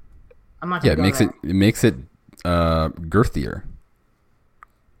 I'm not. Yeah, Gonna it go makes there. it girthier.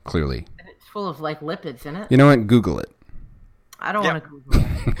 Clearly. It's full of like lipids in it. You know what? Google it. I don't Yep. want to Google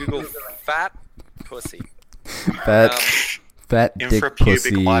it. Google fat pussy. Fat dick Infrapubic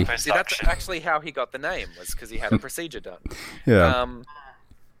pussy. liposuction. See, that's actually how he got the name, was because he had a procedure done. Yeah.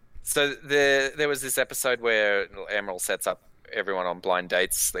 So there was this episode where Emeril sets up everyone on blind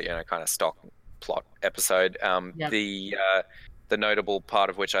dates, the kind of stock plot episode. Yep. The notable part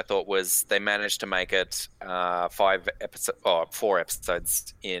of which I thought was they managed to make it 4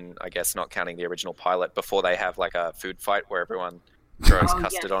 episodes in, I guess, not counting the original pilot, before they have like a food fight where everyone throws Oh,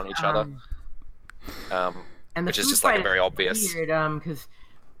 custard yes, on each other. And the Which is food just, like, fight very is obvious. Weird, because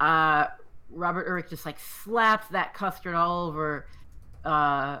Robert Urich just like slaps that custard all over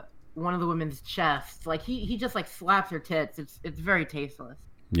one of the women's chests. Like he just like slaps her tits. It's very tasteless.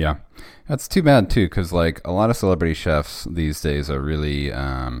 Yeah, that's too bad too, because like a lot of celebrity chefs these days are really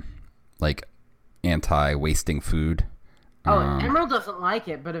like anti-wasting food. Oh, Emeril doesn't like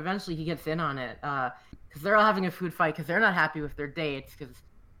it, but eventually he gets in on it because they're all having a food fight because they're not happy with their dates. Because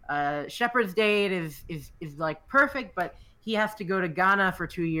Shepard's date is like perfect, but he has to go to Ghana for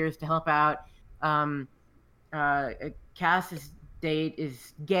 2 years to help out. Cass's date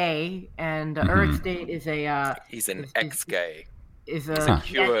is gay, and Eric's date is a He's an ex-gay. Is He's a a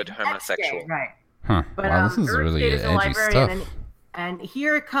cured ex-gay, homosexual. right? Huh. But Wow, this is Eric's really date is a edgy librarian, stuff. and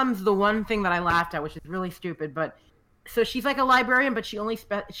here comes the one thing that I laughed at, which is really stupid. But so she's like a librarian, but she only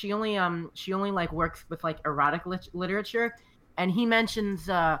like works with like erotic literature. And he mentions,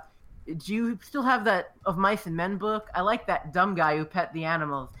 do you still have that Of Mice and Men book? I like that dumb guy who pet the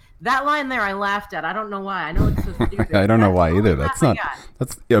animals. That line there, I laughed at. I don't know why. I know it's so stupid. I don't know That's why the either. only That's laugh I not. got.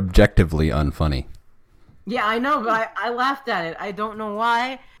 That's objectively unfunny. Yeah, I know, but I laughed at it. I don't know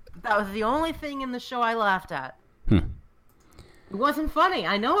why. That was the only thing in the show I laughed at. It wasn't funny.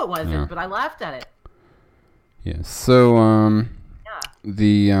 I know it wasn't, but I laughed at it. Yeah. So, Yeah.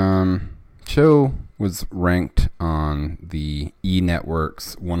 the show was ranked on the E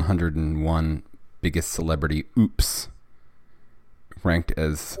Network's 101 Biggest Celebrity Oops, ranked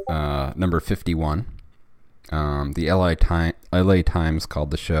as number 51. The LA Times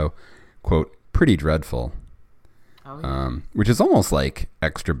called the show, quote, pretty dreadful. Oh, yeah. Which is almost like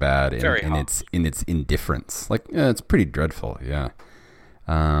extra bad Very in hot. its indifference. Like, yeah, it's pretty dreadful. Yeah.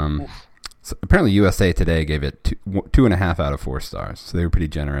 So apparently, USA Today gave it 2.5 out of 4 stars. So they were pretty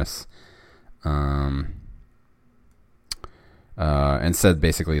generous. And said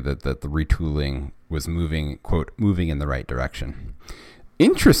basically that the retooling was moving in the right direction.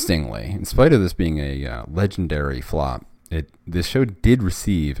 Interestingly, in spite of this being a legendary flop, this show did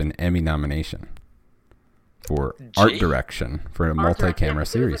receive an Emmy nomination for art direction for a multi-camera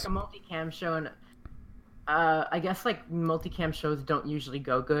series. It was like a multi-cam show, and I guess like multi-cam shows don't usually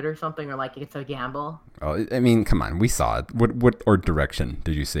go good or something, or like it's a gamble. Oh, I mean, come on, we saw it. What art direction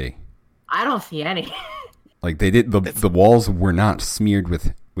did you see? I don't see any. Like they did the walls were not smeared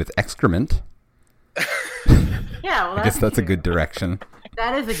with excrement. Yeah, well, I guess that's a good direction.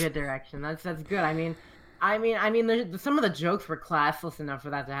 That is a good direction. That's good. I mean, some of the jokes were classless enough for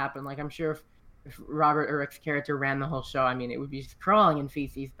that to happen. Like I'm sure if Robert Urick's character ran the whole show, I mean, it would be just crawling in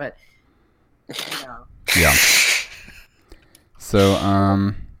feces. But you know. Yeah.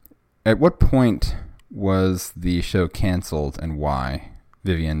 So, at what point was the show canceled and why?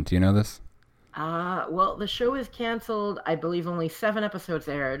 Vivian, do you know this? Well, the show is canceled. I believe only 7 episodes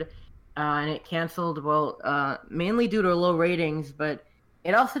aired, and it canceled, mainly due to low ratings, but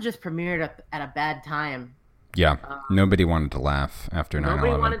it also just premiered at a bad time. Yeah, nobody wanted to laugh after 9/11.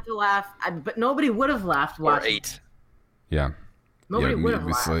 Nobody wanted to laugh, but nobody would have laughed Or watching. 8. Yeah. Nobody Yeah, would it have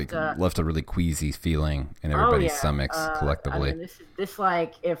was laughed. like left a really queasy feeling in everybody's stomachs collectively. I mean, this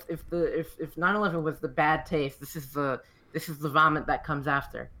like if 9/11 was the bad taste, this is the vomit that comes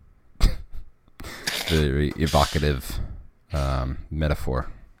after. Very evocative metaphor.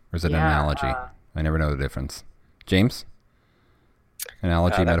 Or is it an analogy? I never know the difference. James?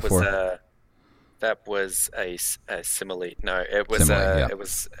 Analogy, metaphor? That was a simile. No, it was it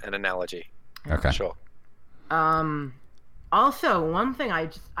was an analogy. Okay. Sure. Also, one thing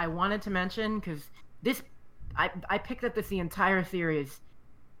I wanted to mention, because I picked up this the entire series.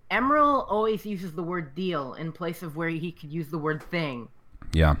 Emeril always uses the word deal in place of where he could use the word thing.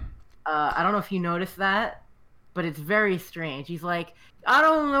 Yeah. I don't know if you noticed that, but it's very strange. He's like, I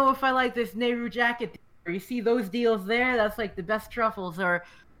don't know if I like this Nehru jacket. Or you see those deals there? That's like the best truffles. Or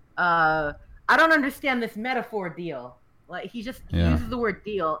I don't understand this metaphor deal. Like he uses the word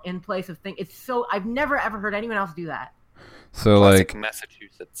deal in place of thing. It's so I've never ever heard anyone else do that. So Classic like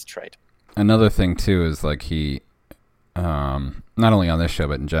Massachusetts trait. another thing too is like he not only on this show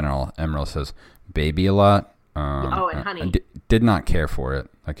but in general, Emeril says baby a lot. And honey. Did not care for it.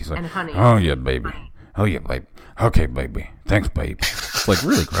 Like he's like, And honey. oh yeah, baby. Oh yeah, baby. Okay, baby. Thanks, baby. It's like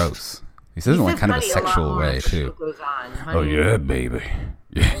really gross. He says it in like kind of a sexual way too. Goes on. Honey. Oh yeah, baby.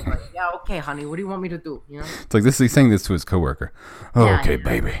 Yeah. Like, yeah, okay, honey. What do you want me to do? You know? It's like this. He's saying this to his coworker. Oh, Yeah. okay,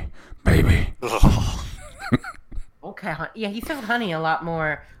 baby, baby. Okay, honey. Yeah, he says honey a lot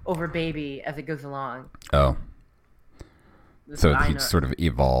more over baby as it goes along. Oh, This so I he know. sort of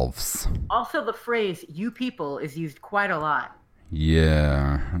evolves. Also, the phrase "you people" is used quite a lot.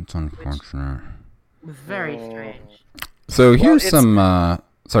 Yeah, it's unfortunate. It was very strange. So here's it's- some.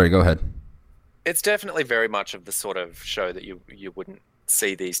 Sorry, go ahead. It's definitely very much of the sort of show that you wouldn't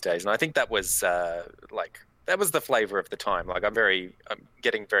see these days, and I think that was that was the flavor of the time. Like I'm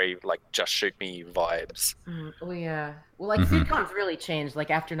getting very like just shoot me vibes. Oh yeah. Well, like sitcoms really changed.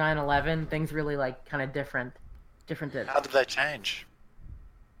 Like after 9/11, things really like kind of different. How did they change?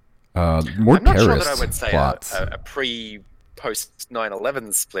 More I'm not terrorist sure that I would say plots. a pre-post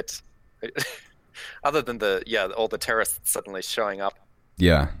 9/11 split, other than all the terrorists suddenly showing up.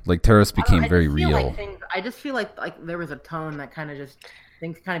 Yeah, like terrorists became very I real. just feel like there was a tone that kind of just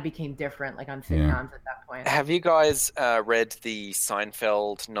things kind of became different, like on sitcoms Yeah. at that point. Have you guys read the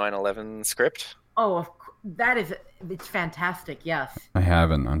Seinfeld 9/11 script? Oh, it's fantastic. Yes. I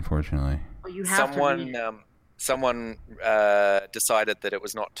haven't, unfortunately. Well, you have to read it. Someone decided that it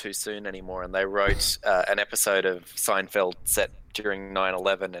was not too soon anymore, and they wrote an episode of Seinfeld set during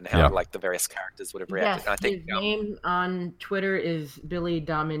 9/11 and how like the various characters would have reacted. Yes, And I think his name on Twitter is Billy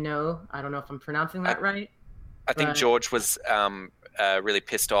Domino. I don't know if I'm pronouncing that right. I think George was really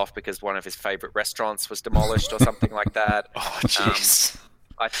pissed off because one of his favorite restaurants was demolished or something like that. Oh, jeez.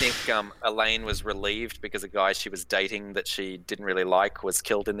 I think Elaine was relieved because a guy she was dating that she didn't really like was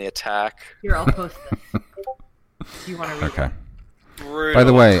killed in the attack. Here, I'll post this. Do you want to read Okay. it? Brutal. By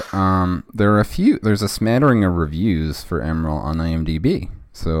the way, there's a smattering of reviews for Emeril on IMDb,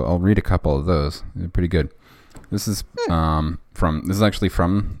 so I'll read a couple of those. They're pretty good. This is actually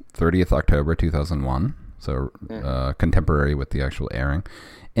from 30th October 2001, so contemporary with the actual airing.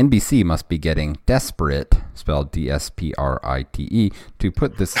 NBC must be getting desperate, spelled DSPRITE, to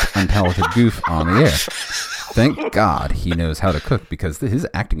put this untalented goof on the air. Thank God he knows how to cook, because his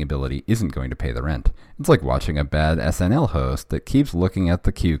acting ability isn't going to pay the rent. It's like watching a bad SNL host that keeps looking at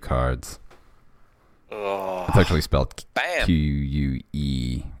the cue cards. Oh. It's actually spelled Bam.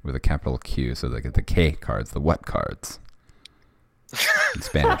 QUE with a capital Q, so they get the K cards, the what cards in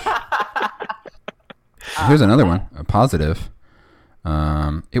Spanish. Here's another one, a positive.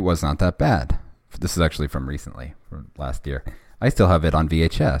 It was not that bad. This is actually from recently, from last year. I still have it on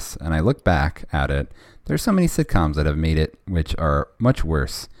VHS, and I look back at it. There's so many sitcoms that have made it, which are much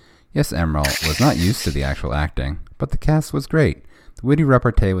worse. Yes, Emeril was not used to the actual acting, but the cast was great. The witty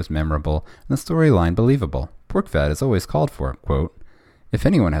repartee was memorable, and the storyline believable. Pork fat is always called for, quote, if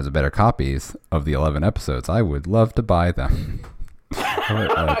anyone has better copies of the 11 episodes, I would love to buy them. Check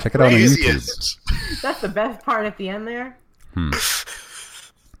it out on YouTube. That's the best part at the end there.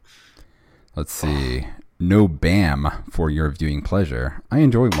 Let's see. No BAM for your viewing pleasure. I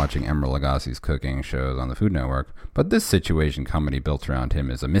enjoy watching Emeril Lagasse's cooking shows on the Food Network, but this situation comedy built around him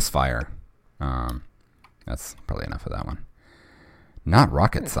is a misfire. That's probably enough of that one. Not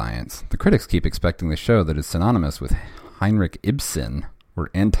rocket science. The critics keep expecting the show that is synonymous with Heinrich Ibsen or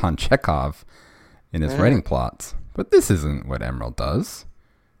Anton Chekhov in his writing plots. But this isn't what Emeril does.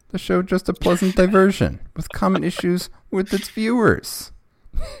 The show just a pleasant diversion with common issues with its viewers.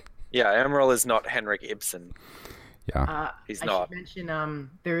 Yeah, Emeril is not Henrik Ibsen. Yeah. He's I not. should mention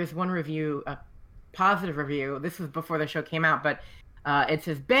there is one review, a positive review. This was before the show came out, but it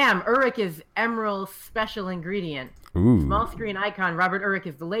says, "Bam! Urich is Emeril's special ingredient. Ooh. Small screen icon Robert Urich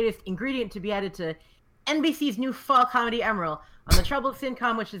is the latest ingredient to be added to NBC's new fall comedy Emeril. On the troubled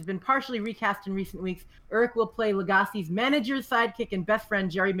sitcom, which has been partially recast in recent weeks, Urich will play Lagasse's manager's sidekick and best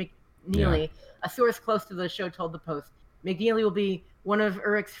friend Jerry McNeely. A source close to the show told the Post. McNeely will be one of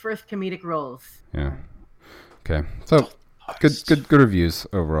Urich's first comedic roles." Yeah. Okay. So good reviews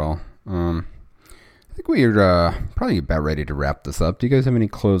overall. I think we're probably about ready to wrap this up. Do you guys have any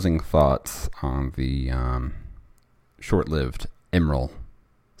closing thoughts on the short-lived Emeril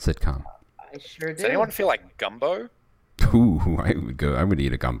sitcom? I sure do. Does anyone feel like gumbo? Ooh, I would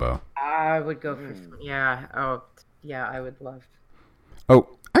eat a gumbo. I would go for yeah. Oh, yeah. I would love.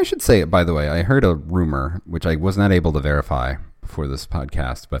 Oh, I should say, by the way, I heard a rumor, which I was not able to verify before this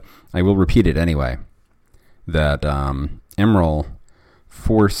podcast, but I will repeat it anyway, that Emeril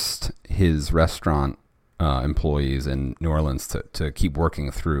forced his restaurant employees in New Orleans to keep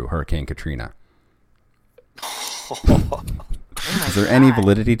working through Hurricane Katrina. Is there any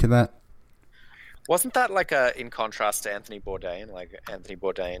validity to that? Wasn't that like in contrast to Anthony Bourdain? Like Anthony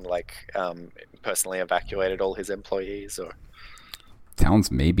Bourdain, personally evacuated all his employees, or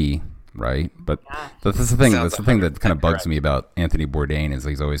Sounds maybe right, but that's the thing. That's the thing that kind of bugs correct. me about Anthony Bourdain is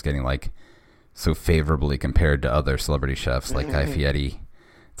he's always getting like so favorably compared to other celebrity chefs like Guy Fieri.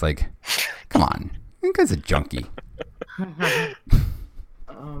 It's like, come on, that guy's a junkie.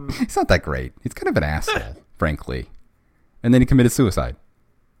 He's not that great. He's kind of an asshole, frankly. And then he committed suicide.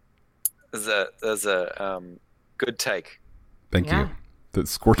 There's a good take. Thank Yeah. you. The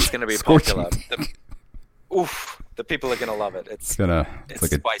scorch. It's going to be scorching. popular. Oof, the people are going to love it. It's It's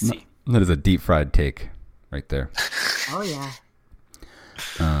like spicy. That is a deep fried take right there. Oh yeah.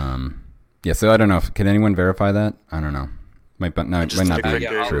 Yeah. So I don't know can anyone verify that? I don't know. Might not Just be type in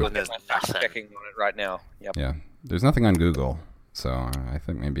I'll true. look at my fact checking on it right now. Yep. Yeah. There's nothing on Google, so I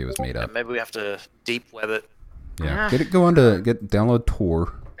think maybe it was made up. Maybe we have to deep web it. Yeah. Yeah. Download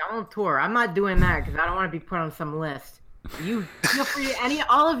Tor. Download Tour. I'm not doing that because I don't want to be put on some list. You feel free.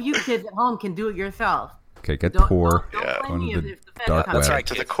 All of you kids at home can do it yourself. Okay, get Don't Tor. blame Go me into if the feds dark come. web. That's right.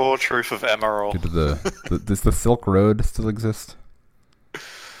 To the core truth of Emeril. Go to does the Silk Road still exist?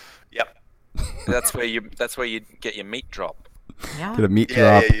 That's where you get your meat drop. Yeah. Get a meat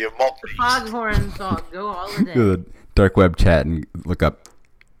drop. Yeah, your mob beast. Foghorn salt. Go all the day. Go to the dark web chat and look up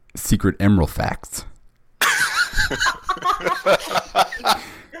secret Emeril facts.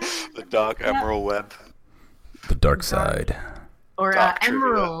 The dark emerald web. The dark side. Or Dark trivia.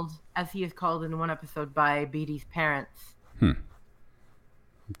 Emerald, as he is called in one episode by Beatty's parents.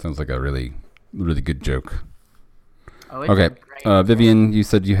 Sounds like a really, really good joke. Oh, it's Okay, great. Vivian, you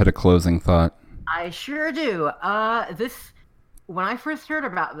said you had a closing thought. I sure do. When I first heard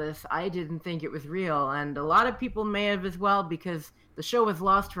about this, I didn't think it was real, and a lot of people may have as well, because the show was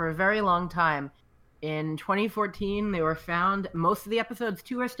lost for a very long time. In 2014, they were found. Most of the episodes,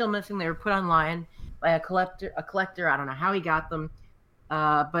 2 are still missing. They were put online by a collector. I don't know how he got them,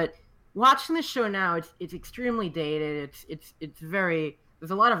 but watching the show now, it's extremely dated. It's very.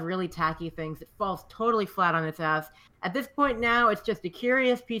 There's a lot of really tacky things. It falls totally flat on its ass. At this point now, it's just a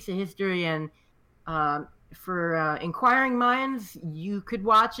curious piece of history, and for inquiring minds, you could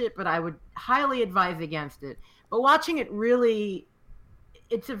watch it, but I would highly advise against it. But watching it really,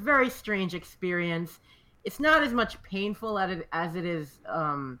 it's a very strange experience. It's not as much painful as it is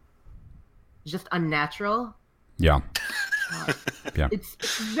just unnatural. Yeah. Yeah. It's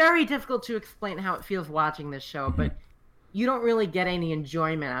very difficult to explain how it feels watching this show, but you don't really get any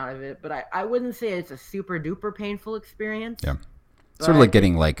enjoyment out of it. But I wouldn't say it's a super duper painful experience. Yeah. Sort of like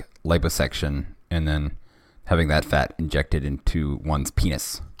getting like liposuction and then having that fat injected into one's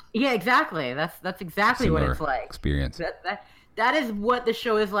penis. Yeah, exactly. That's exactly Similar what it's like. experience. That is what the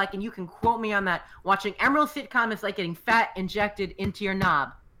show is like, and you can quote me on that. Watching Emeril sitcom is like getting fat injected into your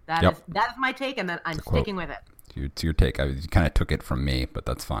knob. That is my take, and then I'm sticking with it. It's your take. You kind of took it from me, but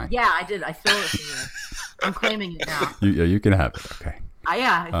that's fine. Yeah, I did. I stole it from you. I'm claiming it now. You can have it. Okay.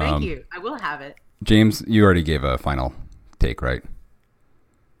 Yeah, thank you. I will have it. James, you already gave a final take, right?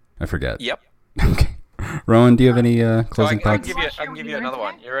 I forget. Yep. Okay. Rowan, do you have any closing I thoughts? can give you another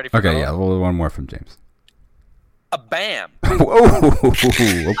one. You ready for Okay, another yeah. one? Well, one more from James. A bam. Whoa.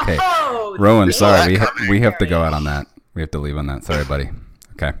 Okay. Oh, Rowan, sorry. that We have to go out on that. We have to leave on that. Sorry, buddy.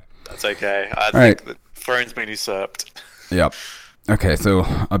 Okay. That's okay. I think right. the throne's been usurped. Yep. Okay, so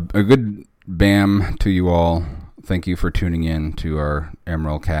a good bam to you all. Thank you for tuning in to our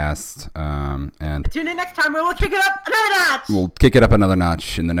Emeril cast. And Tune in next time where we'll kick it up another notch. we'll kick it up another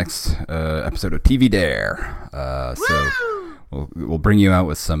notch in the next episode of TV Dare. So we'll bring you out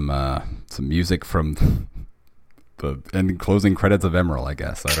with some music from the end closing credits of Emeril, I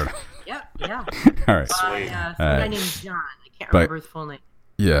guess. I don't know. Yep, yeah. All right. Some guy named John. I can't But- remember his full name.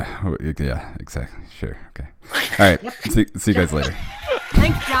 Yeah, exactly. Sure. Okay. All right. See you guys later.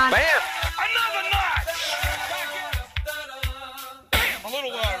 Thanks, John. Bam. Another notch. Bam, a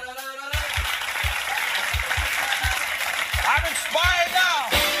little I'm inspired now.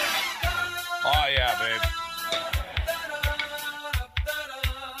 Oh yeah, babe.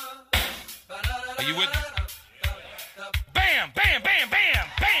 Are you with me? Bam, bam, bam, bam.